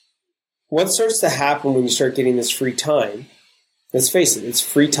what starts to happen when you start getting this free time, let's face it, it's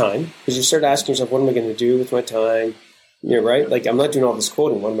free time, because you start asking yourself, what am I going to do with my time? Right? Like, I'm not doing all this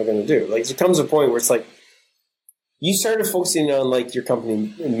quoting. What am I going to do? Like, there comes a point where it's like, you started focusing on like your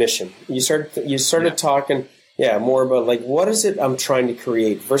company mission. You started talking, more about like, what is it I'm trying to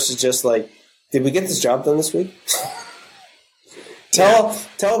create versus just like, did we get this job done this week? Tell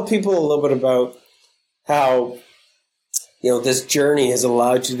people a little bit about how, this journey has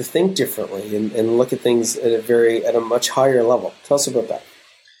allowed you to think differently and look at things at a much higher level. Tell us about that.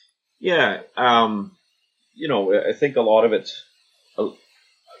 Yeah. I think a lot of it,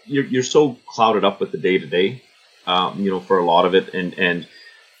 you're so clouded up with the day to day. For a lot of it, and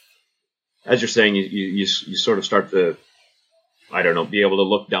as you're saying, you sort of start to, be able to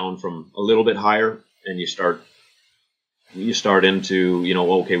look down from a little bit higher, and you start into,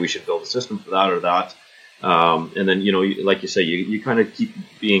 okay, we should build a system for that or that, and then like you say, you kind of keep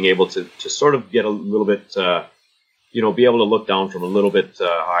being able to sort of get a little bit, be able to look down from a little bit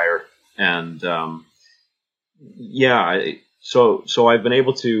higher, and so I've been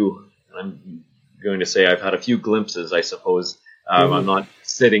able to. I'm going to say I've had a few glimpses, I suppose. I'm not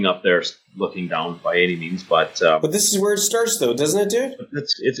sitting up there looking down by any means, but this is where it starts, though, doesn't it, dude?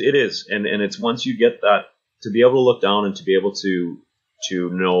 It is, and it's once you get that, to be able to look down and to be able to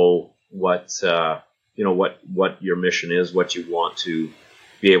know what what your mission is, what you want to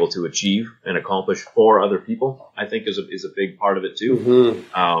be able to achieve and accomplish for other people, I think is a big part of it too.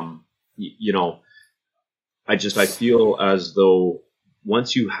 Mm-hmm. I feel as though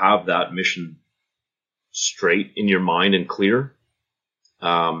once you have that mission straight in your mind and clear,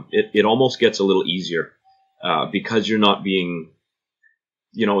 it almost gets a little easier because you're not being,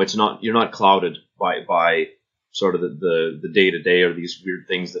 you're not clouded by sort of the day to day or these weird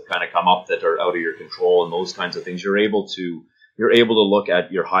things that kind of come up that are out of your control and those kinds of things. You're able to look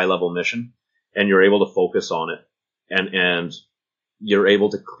at your high level mission and you're able to focus on it, and you're able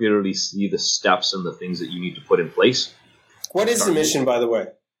to clearly see the steps and the things that you need to put in place. What is the mission, by the way?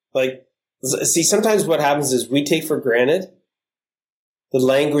 Like, see, sometimes what happens is we take for granted the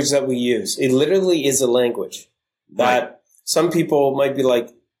language that we use. It literally is a language that some people might be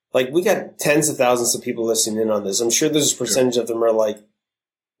like we got tens of thousands of people listening in on this. I'm sure there's a percentage of them are like,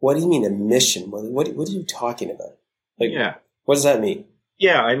 what do you mean a mission? What are you talking about? Like, what does that mean?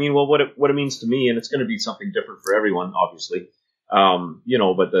 Yeah, I mean, well, what it means to me, and it's going to be something different for everyone, obviously.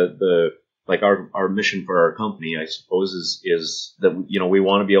 But the like our mission for our company, I suppose, is that, we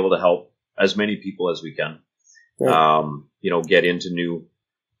want to be able to help as many people as we can, get into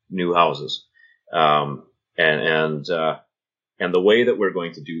new houses. And the way that we're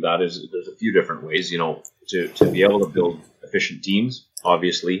going to do that is there's a few different ways, to be able to build efficient teams,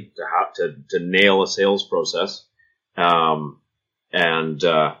 obviously, to nail a sales process, and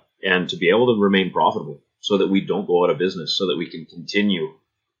to be able to remain profitable so that we don't go out of business, so that we can continue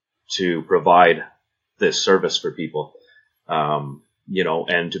to provide this service for people,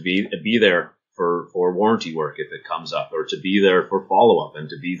 and to be there for warranty work if it comes up, or to be there for follow-up, and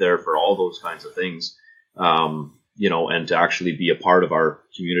to be there for all those kinds of things, and to actually be a part of our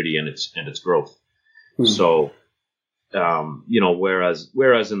community and its growth. Mm-hmm. So,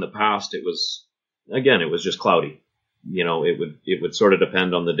 whereas in the past it was just cloudy. It would sort of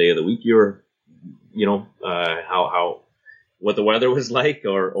depend on the day of the week you were, how what the weather was like,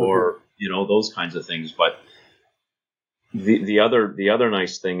 or those kinds of things. But the other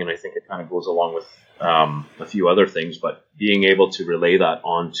nice thing, and I think it kind of goes along with a few other things, but being able to relay that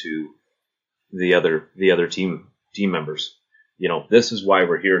onto the other team members. This is why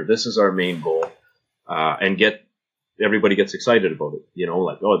we're here. This is our main goal, and everybody gets excited about it.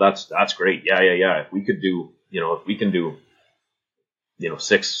 Like, oh, that's great. Yeah. If we can do,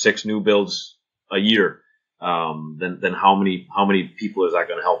 6 new builds a year, then how many people is that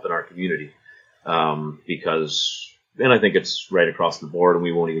going to help in our community? Because, and I think it's right across the board, and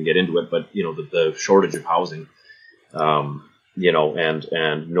we won't even get into it, but the shortage of housing, and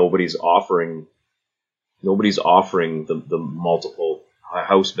nobody's offering the multiple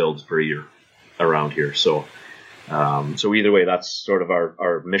house builds per year around here. So either way, that's sort of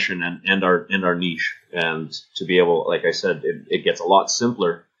our mission and our niche. And to be able, like I said, it gets a lot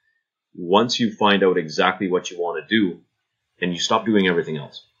simpler once you find out exactly what you want to do, and you stop doing everything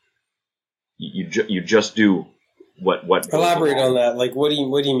else. You just do what. Elaborate on that. Like, what do you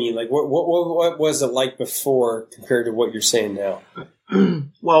mean? Like, what was it like before compared to what you're saying now?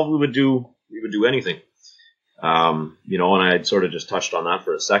 Well, we would do anything. And I had sort of just touched on that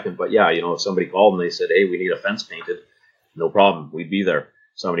for a second, but yeah, if somebody called and they said, hey, we need a fence painted, no problem, we'd be there.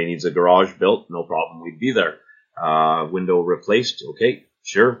 Somebody needs a garage built, no problem, we'd be there. Window replaced, okay,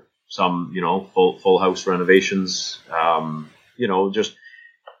 sure. Some, full house renovations, just,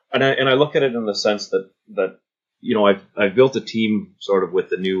 and I look at it in the sense that I've built a team sort of with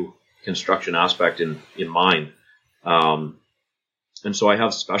the new construction aspect in mind. And so I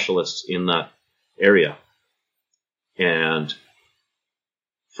have specialists in that area. And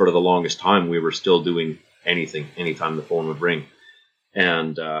for the longest time, we were still doing anything, anytime the phone would ring.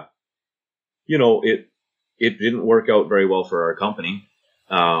 And, it didn't work out very well for our company.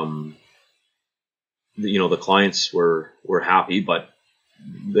 The clients were happy, but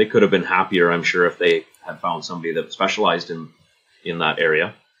they could have been happier, I'm sure, if they had found somebody that specialized in that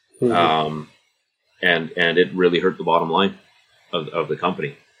area. Mm-hmm. And it really hurt the bottom line of the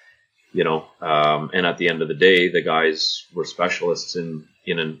company. And at the end of the day, the guys were specialists in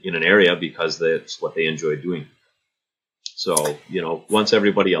an area because that's what they enjoyed doing. So, once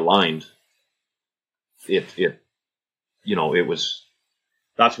everybody aligned,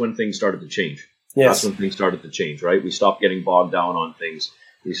 that's when things started to change. Yes. That's when things started to change, right? We stopped getting bogged down on things.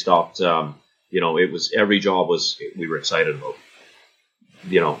 We stopped, it was, every job we were excited about,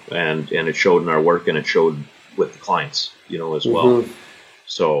 and it showed in our work, and it showed with the clients, as well. Mm-hmm.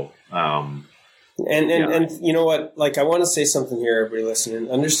 So, and you know what? Like, I want to say something here, everybody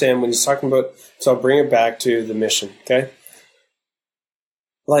listening. Understand when he's talking about. So I'll bring it back to the mission. Okay.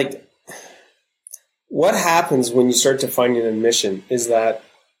 Like, what happens when you start defining a mission is that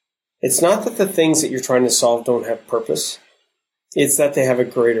it's not that the things that you're trying to solve don't have purpose. It's that they have a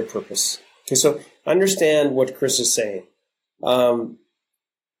greater purpose. Okay. So understand what Kris is saying.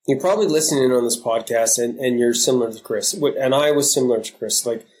 you're probably listening on this podcast and you're similar to Kris. And I was similar to Kris.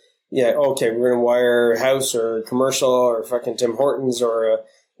 Like, yeah, okay, we're going to wire a house or commercial or fucking Tim Hortons or a,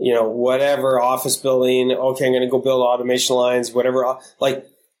 whatever office building. Okay, I'm going to go build automation lines, whatever. Like,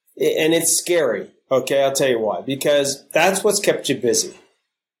 and it's scary. Okay, I'll tell you why. Because that's what's kept you busy.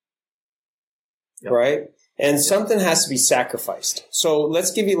 Yep. Right? And something has to be sacrificed. So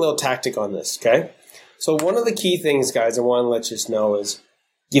let's give you a little tactic on this, okay? So one of the key things, guys, I want to let you know is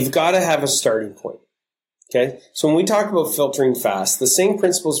you've got to have a starting point, okay? So when we talk about filtering fast, the same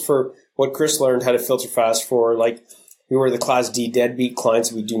principles for what Kris learned how to filter fast for, like, who are the Class D deadbeat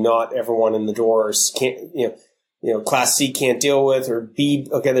clients we do not ever want in the door, or can't, Class C can't deal with, or B,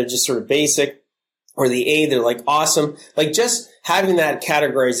 okay, they're just sort of basic, or the A, they're like awesome. Like just having that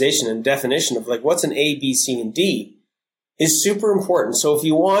categorization and definition of like what's an A, B, C, and D is super important. So if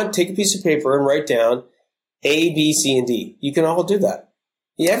you want, take a piece of paper and write down A, B, C, and D. You can all do that.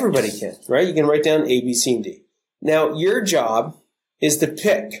 Yeah, everybody can, right? You can write down A, B, C, and D. Now, your job is to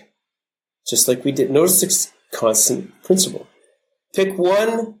pick, just like we did. Notice this constant principle. Pick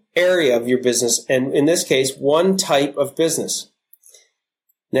one area of your business, and in this case, one type of business.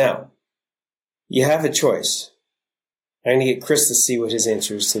 Now, you have a choice. I'm going to get Kris to see what his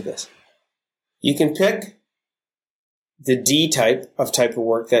answer is to this. You can pick the D type of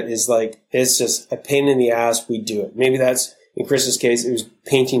work that is like, it's just a pain in the ass, we do it. Maybe that's, in Kris's case, it was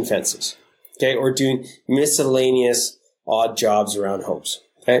painting fences, okay, or doing miscellaneous odd jobs around homes,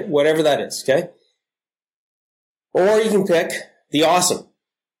 okay, whatever that is, okay? Or you can pick the awesome,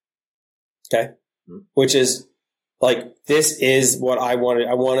 okay, which is like, this is what I wanted.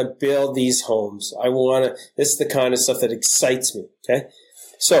 I want to build these homes. This is the kind of stuff that excites me, okay?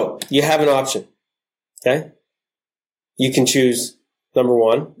 So you have an option, okay? You can choose number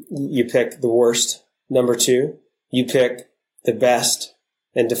one, you pick the worst. Number two, you pick the best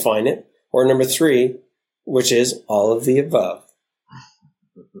and define it. Or number three, which is all of the above.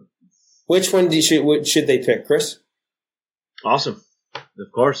 Which one should they pick, Kris? Awesome.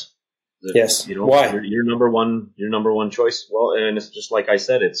 Of course. Yes. Why? Your number one choice. Well, and it's just like I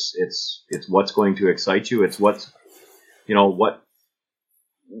said, it's what's going to excite you. It's what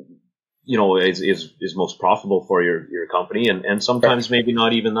is most profitable for your company, and sometimes maybe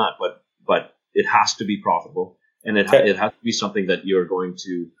not even that, but it has to be profitable, and it has to be something that you're going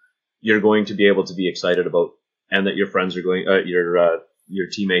to be able to be excited about, and that your friends are going, your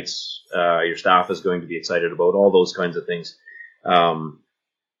teammates, your staff is going to be excited about, all those kinds of things. And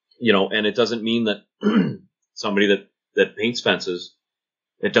it doesn't mean that somebody that paints fences,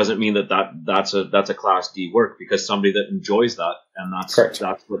 it doesn't mean that's a Class D work, because somebody that enjoys that, and that's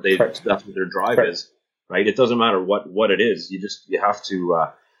what their drive is, right? It doesn't matter what it is. You have to,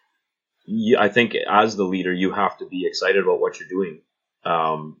 I think as the leader, you have to be excited about what you're doing,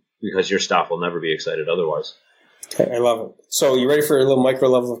 because your staff will never be excited otherwise. Okay, I love it. So you ready for a little micro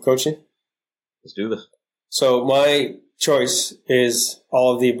level of coaching? Let's do this. So my choice is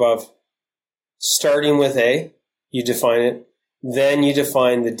all of the above. Starting with A, you define it. Then you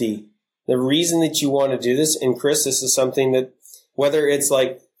define the D. The reason that you want to do this, and Kris, this is something that whether it's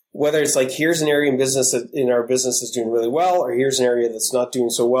like here's an area in our business that's doing really well, or here's an area that's not doing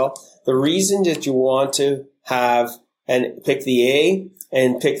so well. The reason that you want to have and pick the A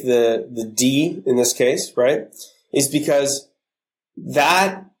and pick the D in this case, right, is because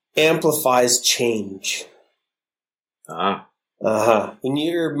that amplifies change. When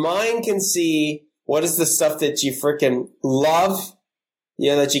your mind can see what is the stuff that you freaking love,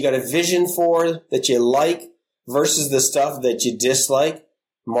 that you got a vision for, that you like, versus the stuff that you dislike,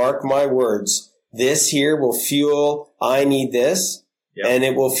 mark my words, this here will fuel, I need this, and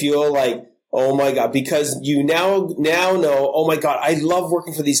it will fuel like, oh my God, because you now know, oh my God, I love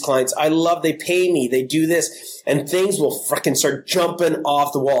working for these clients. They pay me, they do this, and things will freaking start jumping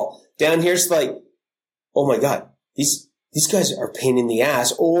off the wall. Down here's like, oh my God, these guys are a pain in the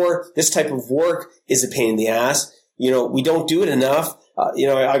ass, or this type of work is a pain in the ass. We don't do it enough.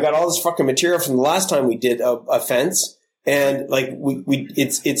 I got all this fucking material from the last time we did a fence, and like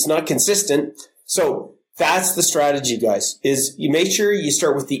it's not consistent. So that's the strategy, guys, is you make sure you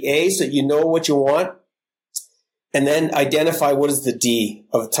start with the A so you know what you want, and then identify what is the D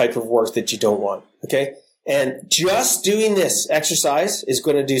of the type of work that you don't want. Okay. And just doing this exercise is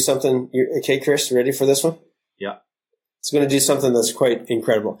going to do something. Okay, Kris, you ready for this one? Yeah. It's going to do something that's quite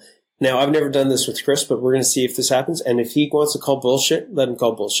incredible. Now, I've never done this with Kris, but we're going to see if this happens. And if he wants to call bullshit, let him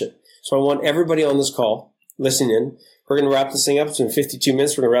call bullshit. So I want everybody on this call listening in. We're going to wrap this thing up. It's been 52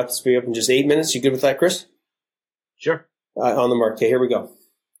 minutes. We're going to wrap this thing up in just 8 minutes. You good with that, Kris? Sure. On the mark. Okay, here we go.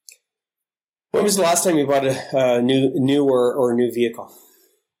 When was the last time you bought a new or new vehicle?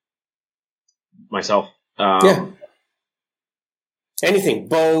 myself. Anything,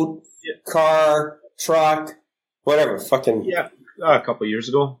 boat, car, truck, whatever, fucking. Yeah, a couple of years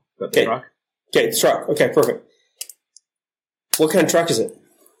ago, got the truck. Okay, truck. Okay, perfect. What kind of truck is it?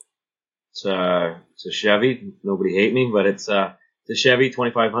 It's a Chevy. Nobody hate me, but it's a Chevy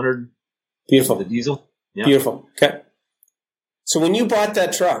 2500. Beautiful. The diesel. Yeah. Beautiful. Okay. So when you bought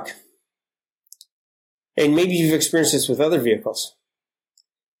that truck, and maybe you've experienced this with other vehicles,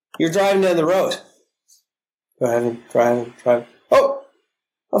 you're driving down the road. Driving.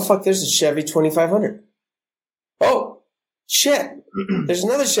 Oh, fuck, there's a Chevy 2500. Oh, shit. There's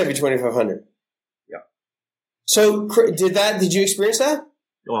another Chevy 2500. Yeah. So did you experience that?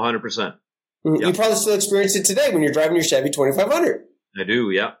 Oh, 100%. You probably still experience it today when you're driving your Chevy 2500. I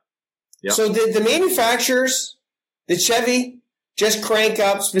do, yeah. So did the manufacturers, the Chevy, just crank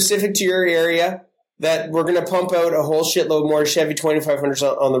up specific to your area that we're going to pump out a whole shitload more Chevy 2500s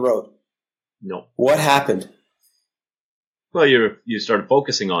on the road? No. What happened? Well, you started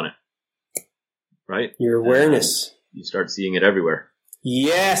focusing on it, right? Your awareness. You start seeing it everywhere.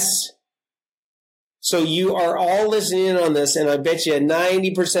 Yes. So you are all listening in on this, and I bet you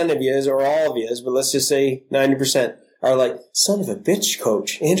 90% of you, or all of you, but let's just say 90%, are like, son of a bitch,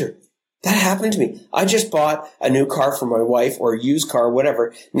 Coach Andrew. That happened to me. I just bought a new car for my wife, or a used car,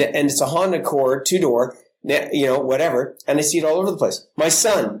 whatever, and it's a Honda Accord, 2-door, whatever, and I see it all over the place. My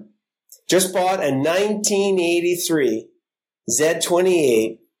son just bought a 1983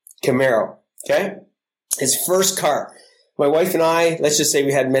 Z28 Camaro, okay? His first car. My wife and I, let's just say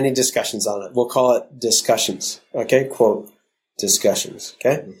we had many discussions on it. We'll call it discussions, okay? Quote, discussions,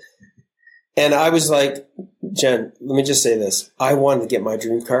 okay? And I was like, Jen, let me just say this. I wanted to get my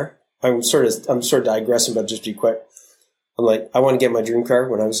dream car. I'm sort of digressing, but just be quick. I'm like, I want to get my dream car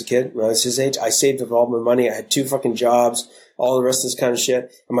when I was a kid, when I was his age. I saved up all my money. I had 2 fucking jobs, all the rest of this kind of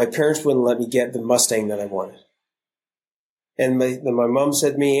shit. And my parents wouldn't let me get the Mustang that I wanted. And my mom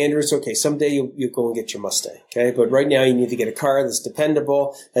said to me, Andrew, it's okay. Someday you'll go and get your Mustang, okay? But right now you need to get a car that's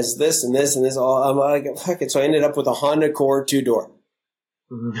dependable, has this and this and this. All I'm like, fuck it. So I ended up with a Honda Accord 2-door.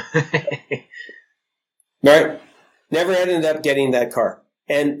 Right? Never ended up getting that car.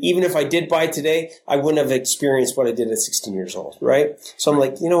 And even if I did buy it today, I wouldn't have experienced what I did at 16 years old, right? So I'm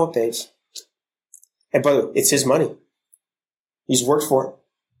like, you know what, babes? And by the way, it's his money. He's worked for it.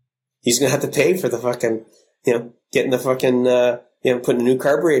 He's going to have to pay for the fucking, getting the fucking, putting a new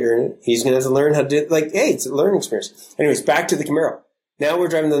carburetor in it. He's going to have to learn how to do it. Like, hey, it's a learning experience. Anyways, back to the Camaro. Now we're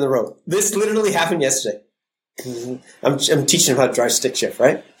driving down the road. This literally happened yesterday. I'm teaching him how to drive stick shift,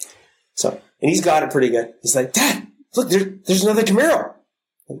 right? So, and he's got it pretty good. He's like, Dad, look, there's another Camaro.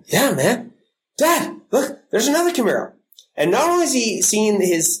 Yeah, man. Dad, look, there's another Camaro. And not only is he seeing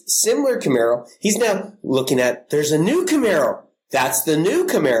his similar Camaro, he's now looking at, there's a new Camaro. That's the new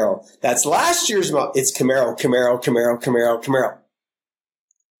Camaro. That's last year's model. It's Camaro.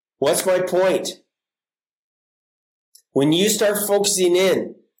 What's my point? When you start focusing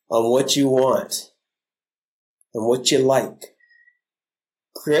in on what you want and what you like,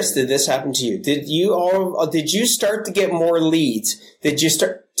 Kris, did this happen to you? Did you start to get more leads? Did you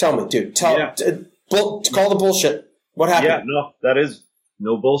start? Tell me, dude. Call the bullshit. What happened? Yeah, no, that is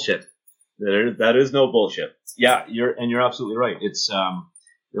no bullshit. That is no bullshit. Yeah, you're absolutely right. It's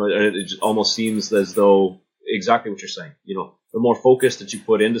it just almost seems as though exactly what you're saying. The more focus that you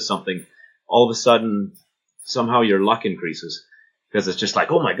put into something, all of a sudden somehow your luck increases because it's just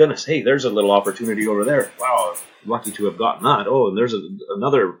like, oh my goodness, hey, there's a little opportunity over there. Wow, lucky to have gotten that. Oh, and there's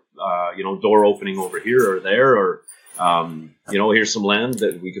another door opening over here or there, or here's some land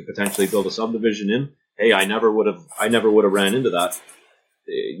that we could potentially build a subdivision in. Hey, I never would have ran into that.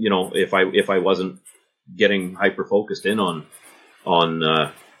 If I wasn't getting hyper focused in on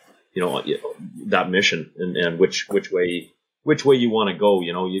that mission and which way you want to go.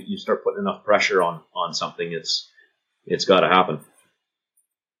 You start putting enough pressure on something, it's got to happen.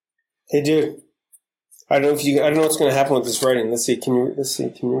 Hey, dude, I don't know what's going to happen with this writing. Let's see. Can you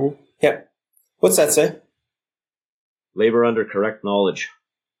read? Yeah. What's that say? Labor under correct knowledge.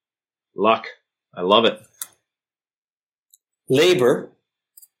 Luck. I love it. Labor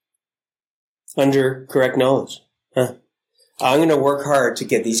under correct knowledge. Huh. I'm going to work hard to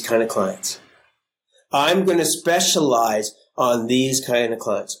get these kind of clients. I'm going to specialize on these kind of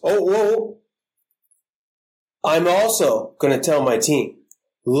clients. Oh, I'm also going to tell my team,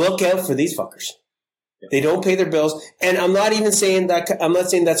 look out for these fuckers. They don't pay their bills. And I'm not saying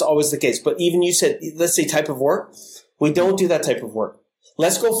that's always the case. But even you said, let's say type of work. We don't do that type of work.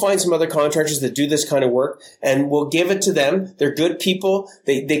 Let's go find some other contractors that do this kind of work, and we'll give it to them. They're good people.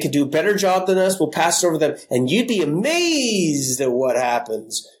 They could do a better job than us. We'll pass it over to them. And you'd be amazed at what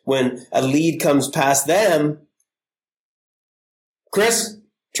happens when a lead comes past them. Kris,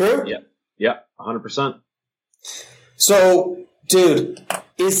 true? Yeah, 100%. So, dude,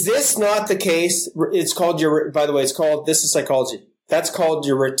 is this not the case? It's called this is psychology. That's called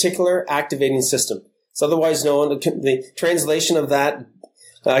your reticular activating system. It's otherwise known, the translation of that,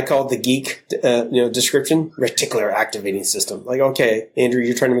 I call it the geek, description, reticular activating system. Like, okay, Andrew,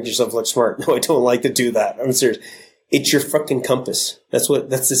 you're trying to make yourself look smart. No, I don't like to do that. I'm serious. It's your fucking compass. It's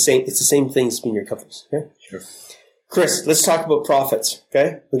the same thing as being your compass. Okay? Sure. Kris, let's talk about profits.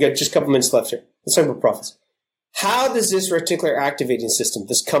 Okay? We got just a couple minutes left here. Let's talk about profits. How does this reticular activating system,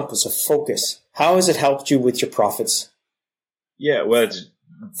 this compass of focus, how has it helped you with your profits? Yeah, well, it's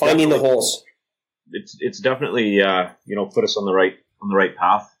finding the holes. It's definitely put us on the right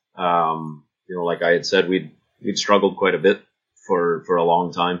path. Like I had said, we'd struggled quite a bit for a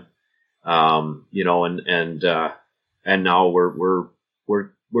long time. And now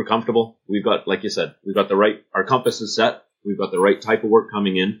we're comfortable. We've got, like you said, our compass is set. We've got the right type of work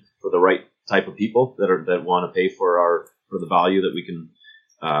coming in for the right type of people that want to pay for the value that we can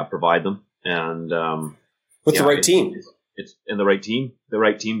provide them, and with the right team. It's in the right team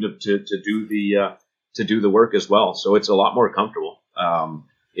to do the work as well. So it's a lot more comfortable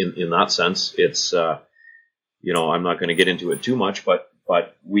in that sense. It's I'm not going to get into it too much, but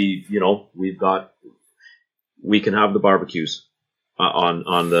we can have the barbecues on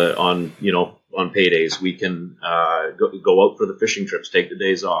paydays. We can go out for the fishing trips, take the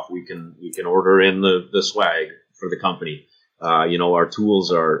days off. We can order in the swag for the company. Our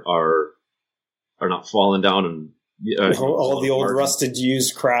tools are not falling down and all the old rusted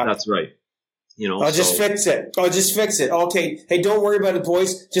used crap. That's right. I'll just fix it. Okay. Hey, don't worry about it,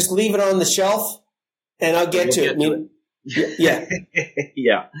 boys. Just leave it on the shelf and I'll get to it.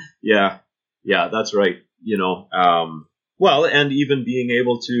 Yeah. Yeah, that's right. Well, and even being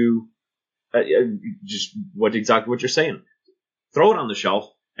able to just exactly what you're saying. Throw it on the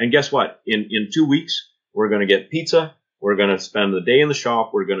shelf, and guess what? In 2 weeks, we're going to get pizza. We're going to spend the day in the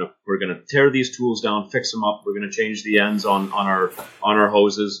shop. We're going to tear these tools down, fix them up. We're going to change the ends on our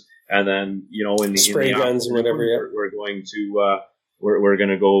hoses, and then in the spray guns and whatever. Yeah. We're going to we're going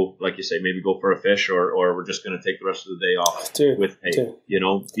to go, like you say, maybe go for a fish, or we're just going to take the rest of the day off with pay.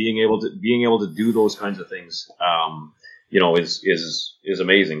 Being able to do those kinds of things, is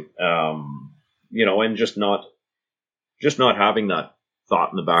amazing. And just not having that thought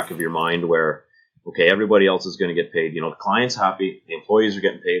in the back of your mind where, okay, everybody else is going to get paid. The client's happy, the employees are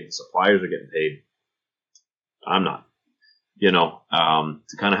getting paid, the suppliers are getting paid. I'm not. To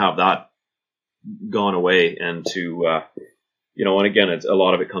kind of have that gone away, and to and again, it's a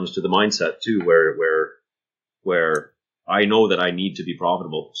lot of it comes to the mindset too, where I know that I need to be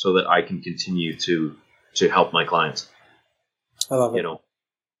profitable so that I can continue to help my clients. I love it.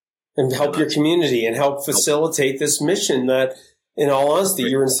 And help your community and help facilitate this mission that, in all honesty,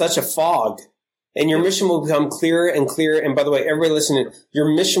 you're in such a fog. And your mission will become clearer and clearer. And by the way, everybody listening, your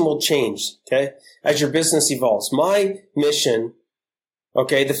mission will change, okay, as your business evolves. My mission,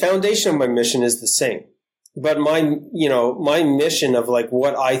 okay, the foundation of my mission is the same. But my mission of like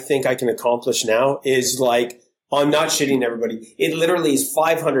what I think I can accomplish now is like, I'm not shitting everybody. It literally is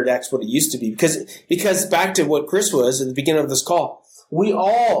 500x what it used to be. Because back to what Kris was at the beginning of this call,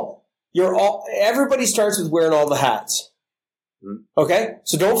 everybody starts with wearing all the hats. Okay?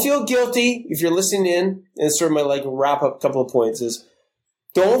 So don't feel guilty if you're listening in, and sort of my like wrap up couple of points is,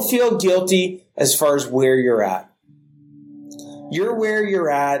 don't feel guilty as far as where you're at. You're where you're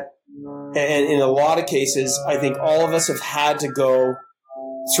at, and in a lot of cases, I think all of us have had to go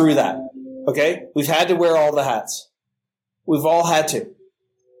through that. Okay? We've had to wear all the hats. We've all had to.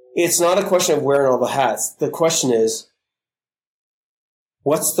 It's not a question of wearing all the hats. The question is,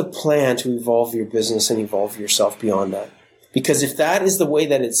 what's the plan to evolve your business and evolve yourself beyond that? Because if that is the way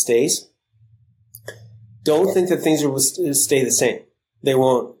that it stays, don't think that things will stay the same. They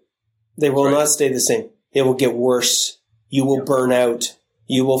won't. They will not stay the same. It will get worse. You will burn out.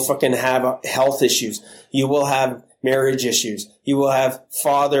 You will fucking have health issues. You will have marriage issues. You will have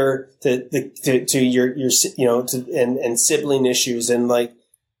father to your and sibling issues, and like,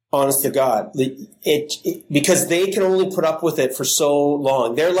 honest to God, because they can only put up with it for so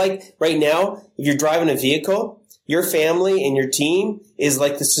long. They're like, right now, if you're driving a vehicle, your family and your team is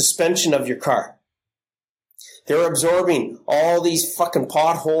like the suspension of your car. They're absorbing all these fucking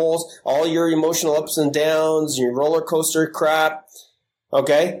potholes, all your emotional ups and downs, your roller coaster crap.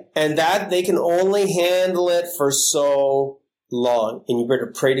 Okay? And that they can only handle it for so long, and you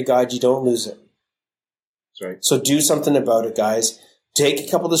better pray to God you don't lose it. That's right. So do something about it, guys. Take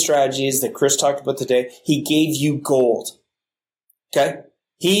a couple of the strategies that Kris talked about today. He gave you gold. Okay?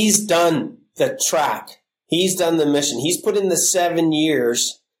 He's done the track. He's done the mission. He's put in the 7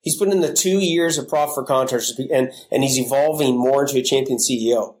 years. He's put in the 2 years of profit for contractors, and he's evolving more into a champion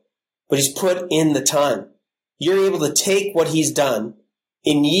CEO. But he's put in the time. You're able to take what he's done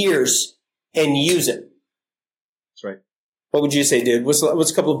in years and use it. That's right. What would you say, dude? What's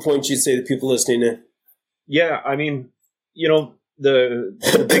a couple of points you'd say to people listening in? Yeah, I mean,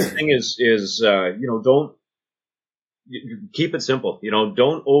 the big thing is don't keep it simple.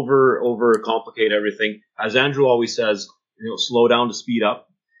 Don't over complicate everything. As Andrew always says, slow down to speed up.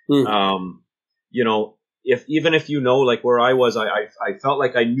 If like where I was, I felt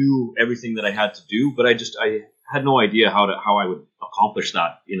like I knew everything that I had to do, but I had no idea how I would accomplish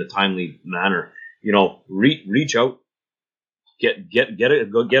that in a timely manner. Reach out,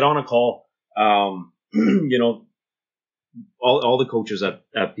 get on a call. All the coaches at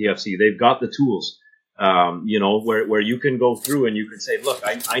PFC, they've got the tools, where you can go through and you can say, look,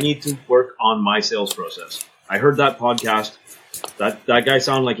 I need to work on my sales process. I heard that podcast. That guy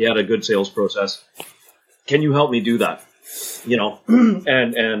sounded like he had a good sales process. Can you help me do that?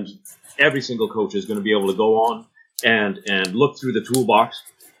 And every single coach is going to be able to go on and look through the toolbox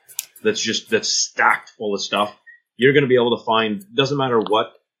that's stacked full of stuff. You're going to be able to find, doesn't matter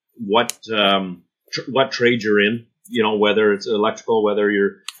what trade you're in, whether it's electrical, whether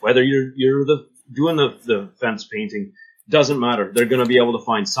you're doing the fence painting, doesn't matter. They're going to be able to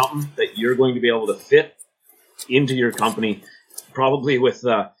find something that you're going to be able to fit into your company, probably with,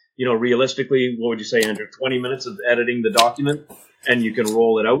 realistically, what would you say, Andrew, 20 minutes of editing the document and you can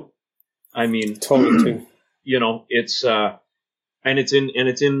roll it out. I mean, totally. It's in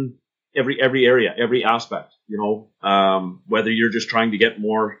every area, every aspect, whether you're just trying to get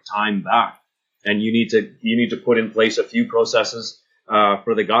more time back and you need to put in place a few processes,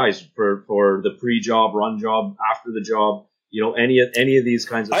 for the guys, for the pre-job, run job, after the job, any of these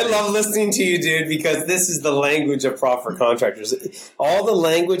kinds of things. I love listening to you, dude, because this is the language of profit contractors. All the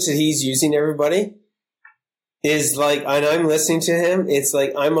language that he's using, everybody, is like, and I'm listening to him, it's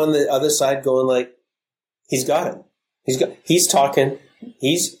like I'm on the other side going like, he's got it. He's talking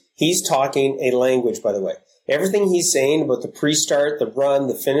a language, by the way. Everything he's saying about the pre-start, the run,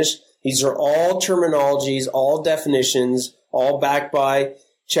 the finish, these are all terminologies, all definitions, all backed by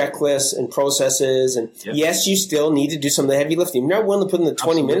checklists and processes. And yes, you still need to do some of the heavy lifting. You're not willing to put in the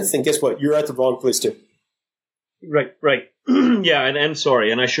 20 minutes, then guess what? You're at the wrong place too. Right. Yeah, and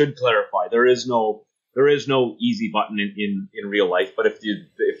sorry, and I should clarify, there is no easy button in real life. But if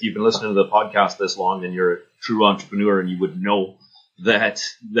you've been listening to the podcast this long, then you're a true entrepreneur, and you would know that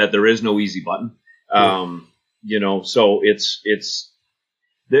there is no easy button. So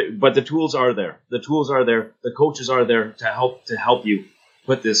but the tools are there. The tools are there. The coaches are there to help you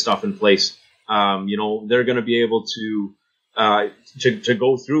put this stuff in place. They're going to be able to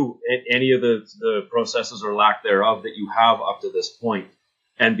go through any of the processes or lack thereof that you have up to this point,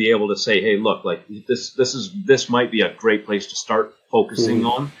 and be able to say, hey, look, like this might be a great place to start focusing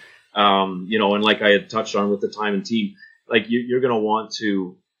on. And like I had touched on with the time and team, like you're going to want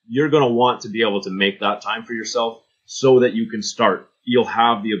to be able to make that time for yourself so that you can start. You'll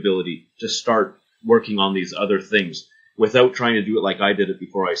have the ability to start working on these other things without trying to do it like I did it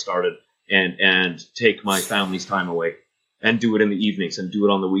before I started and take my family's time away and do it in the evenings and do it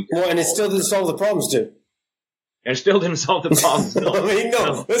on the weekends. Well, and it still didn't solve the problems, dude. And still didn't solve the problems. No.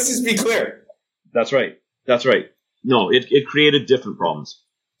 No. Let's just be clear. That's right. No, it created different problems.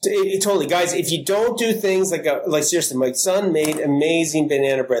 Totally. Guys, if you don't do things like seriously, my son made amazing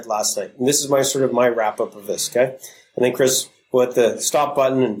banana bread last night. And this is my wrap up of this, okay? And then Kris, we'll hit the stop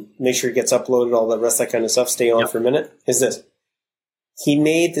button and make sure it gets uploaded, all the rest of that kind of stuff. Stay on for a minute. Is this. He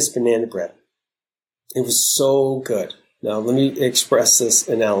made this banana bread. It was so good. Now, let me express this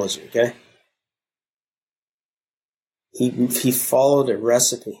analogy, okay? He followed a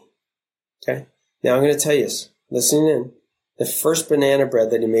recipe, okay? Now, I'm going to tell you this. Listen in. The first banana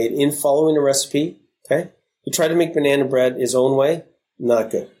bread that he made in following a recipe, okay? He tried to make banana bread his own way. Not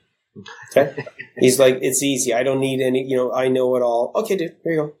good. Okay? He's like, it's easy. I don't need any, I know it all. Okay, dude,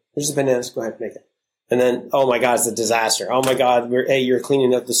 here you go. Here's the bananas. Go ahead, make it. And then, oh my God, it's a disaster. Oh my God, you're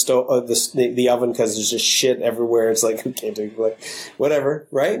cleaning up the stove, the oven because there's just shit everywhere. It's like, okay, dude, whatever,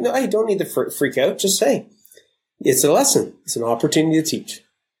 right? No, I don't need to freak out. Just say, it's a lesson. It's an opportunity to teach.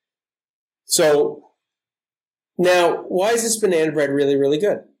 So now, why is this banana bread really, really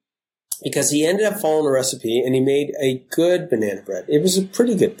good? Because he ended up following a recipe and he made a good banana bread. It was a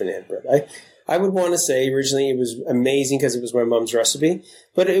pretty good banana bread. I would want to say originally it was amazing because it was my mom's recipe,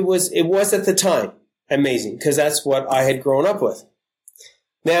 but it was at the time amazing because that's what I had grown up with.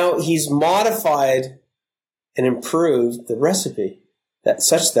 Now he's modified and improved the recipe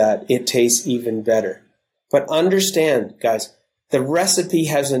such that it tastes even better. But understand, guys, the recipe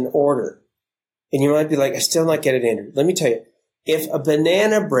has an order. And you might be like, I still not get it, Andrew. Let me tell you, if a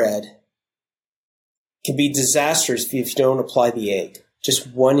banana bread can be disastrous if you don't apply the egg, just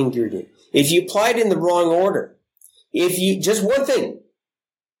one ingredient. If you apply it in the wrong order, just one thing,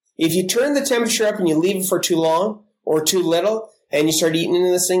 if you turn the temperature up and you leave it for too long or too little and you start eating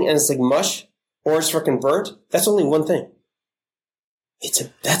into this thing and it's like mush or it's fucking burnt, that's only one thing.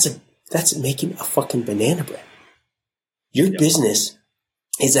 That's making a fucking banana bread. Your business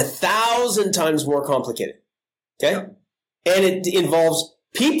is 1,000 times more complicated. Okay? Yep. And it involves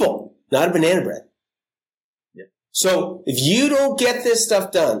people, not a banana bread. Yep. So if you don't get this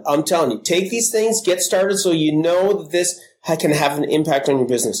stuff done, I'm telling you, take these things, get started so you know that this can have an impact on your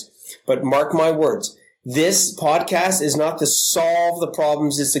business. But mark my words, this podcast is not to solve the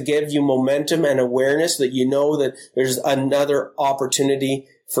problems, it's to give you momentum and awareness that you know that there's another opportunity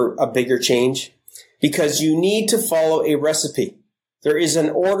for a bigger change. Because you need to follow a recipe. There is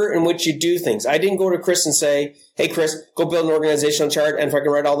an order in which you do things. I didn't go to Kris and say, hey, Kris, go build an organizational chart and fucking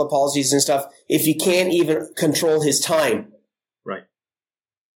write all the policies and stuff if you can't even control his time. Right.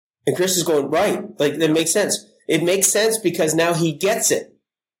 And Kris is going, right. Like, that makes sense. It makes sense because now he gets it.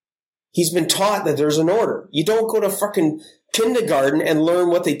 He's been taught that there's an order. You don't go to fucking kindergarten and learn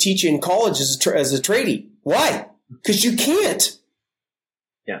what they teach you in college as a tradie. Why? Because you can't.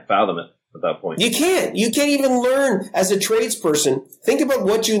 Can't fathom it. At that point, you can't even learn as a tradesperson. Think about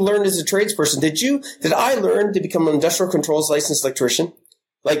what you learned as a tradesperson. Did I learn to become an industrial controls licensed electrician?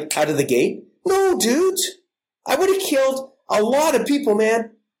 Like out of the gate? No, dude. I would have killed a lot of people,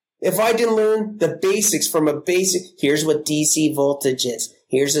 man, if I didn't learn the basics from a basic. Here's what DC voltage is.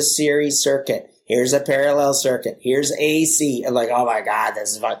 Here's a series circuit. Here's a parallel circuit. Here's AC. I'm like, oh my God,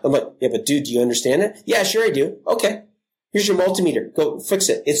 this is fun. I'm like, yeah, but dude, do you understand it? Yeah, sure I do. Okay. Here's your multimeter. Go fix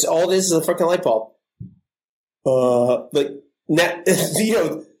it. It's all this is a fucking light bulb.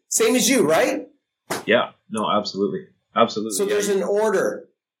 Same as you, right? Yeah. No, absolutely. Absolutely. So there's an order.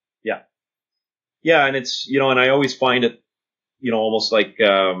 Yeah. Yeah. And it's, and I always find it, almost like,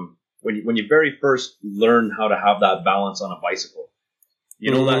 when you very first learn how to have that balance on a bicycle,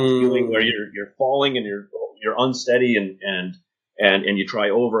 that feeling where you're falling and you're unsteady and you try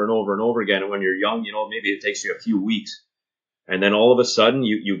over and over and over again. And when you're young, maybe it takes you a few weeks. And then all of a sudden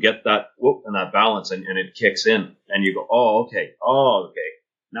you get that whoop and that balance and it kicks in and you go, oh, okay.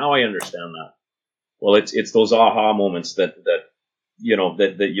 Now I understand that. Well, it's those aha moments that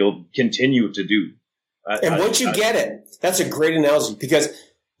you'll continue to do. And once you get it, that's a great analogy because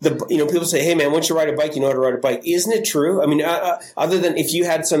people say, hey man, once you ride a bike, you know how to ride a bike. Isn't it true? I mean, other than if you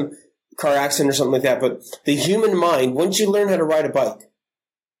had some car accident or something like that, but the human mind, once you learn how to ride a bike,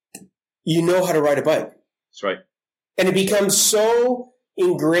 you know how to ride a bike. That's right. And it becomes so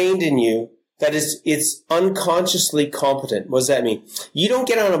ingrained in you that it's unconsciously competent. What does that mean? You don't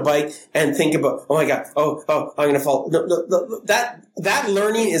get on a bike and think about, oh my God, I'm going to fall. No, that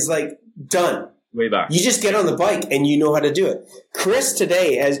learning is like done. Way back. You just get on the bike and you know how to do it. Kris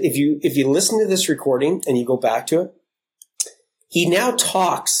today, if you listen to this recording and you go back to it, he now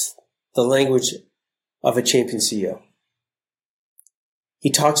talks the language of a champion CEO.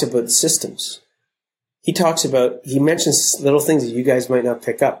 He talks about systems. He mentions little things that you guys might not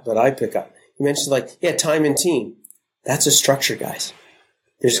pick up, but I pick up. He mentions time and team. That's a structure, guys.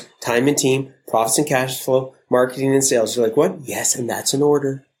 There's time and team, profits and cash flow, marketing and sales. You're like, what? Yes, and that's an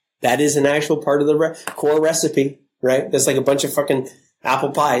order. That is an actual part of the core recipe, right? That's like a bunch of fucking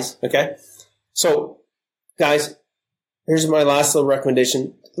apple pies, okay? So, guys, here's my last little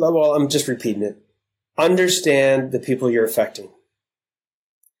recommendation. Well, I'm just repeating it. Understand the people you're affecting.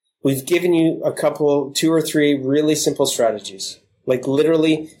 We've given you two or three really simple strategies, like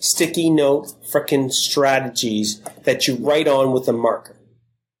literally sticky note frickin' strategies that you write on with a marker.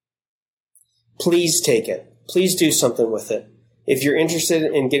 Please take it. Please do something with it. If you're interested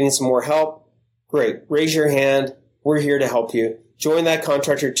in getting some more help, great. Raise your hand. We're here to help you. Join that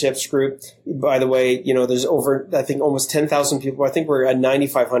contractor tips group. By the way, there's over, I think, almost 10,000 people. I think we're at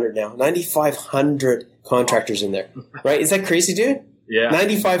 9,500 now. 9,500 contractors in there, right? Is that crazy, dude? Yeah.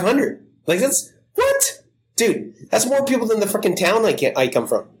 9,500. Like that's what? Dude, that's more people than the freaking town I come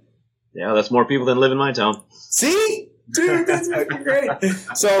from. Yeah, that's more people than live in my town. See? Dude, that's fucking great.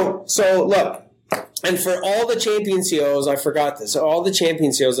 So look, and for all the champion CEOs, I forgot this. All the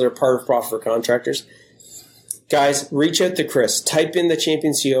champion CEOs that are part of Profit for Contractors, guys, reach out to Kris. Type in the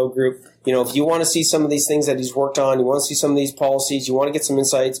champion CEO group. if you want to see some of these things that he's worked on, you want to see some of these policies, you want to get some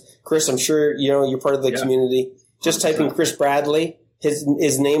insights, Kris, I'm sure, you're part of the community. Just type in Kris Bradley.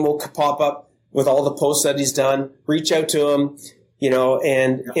 His name will pop up with all the posts that he's done. Reach out to him,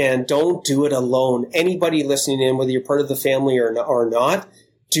 and don't do it alone. Anybody listening in, whether you're part of the family or not,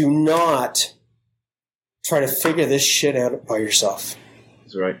 do not try to figure this shit out by yourself.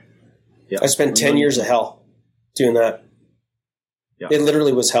 That's right. Yeah. I spent 10 years of hell doing that. Yeah. It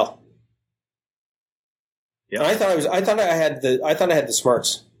literally was hell. Yeah. And I thought I had the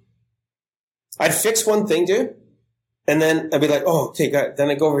smarts. I'd fix one thing, dude, and then I'd be like, oh, okay, God. Then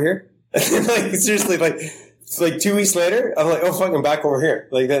I go over here. Like, seriously, it's like 2 weeks later, I'm like, oh, fuck, I'm back over here.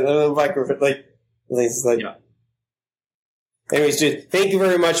 Like, I'm back over, it's like, yeah. Anyways, dude, thank you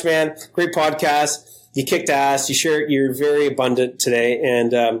very much, man. Great podcast. You kicked ass. You're very abundant today,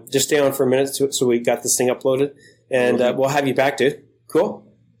 and just stay on for a minute so we got this thing uploaded, and we'll have you back, dude. Cool.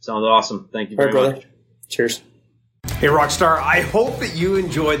 Sounds awesome. Thank you very much. Cheers. Hey, Rockstar, I hope that you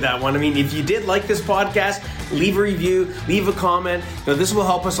enjoyed that one. I mean, if you did like this podcast, leave a review, leave a comment. This will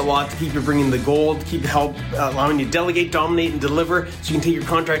help us a lot to keep you bringing the gold, allowing you to delegate, dominate, and deliver so you can take your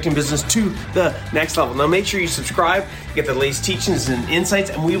contracting business to the next level. Now, make sure you subscribe, get the latest teachings and insights,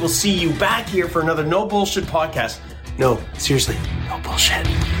 and we will see you back here for another No Bullshit podcast. No, seriously, no bullshit.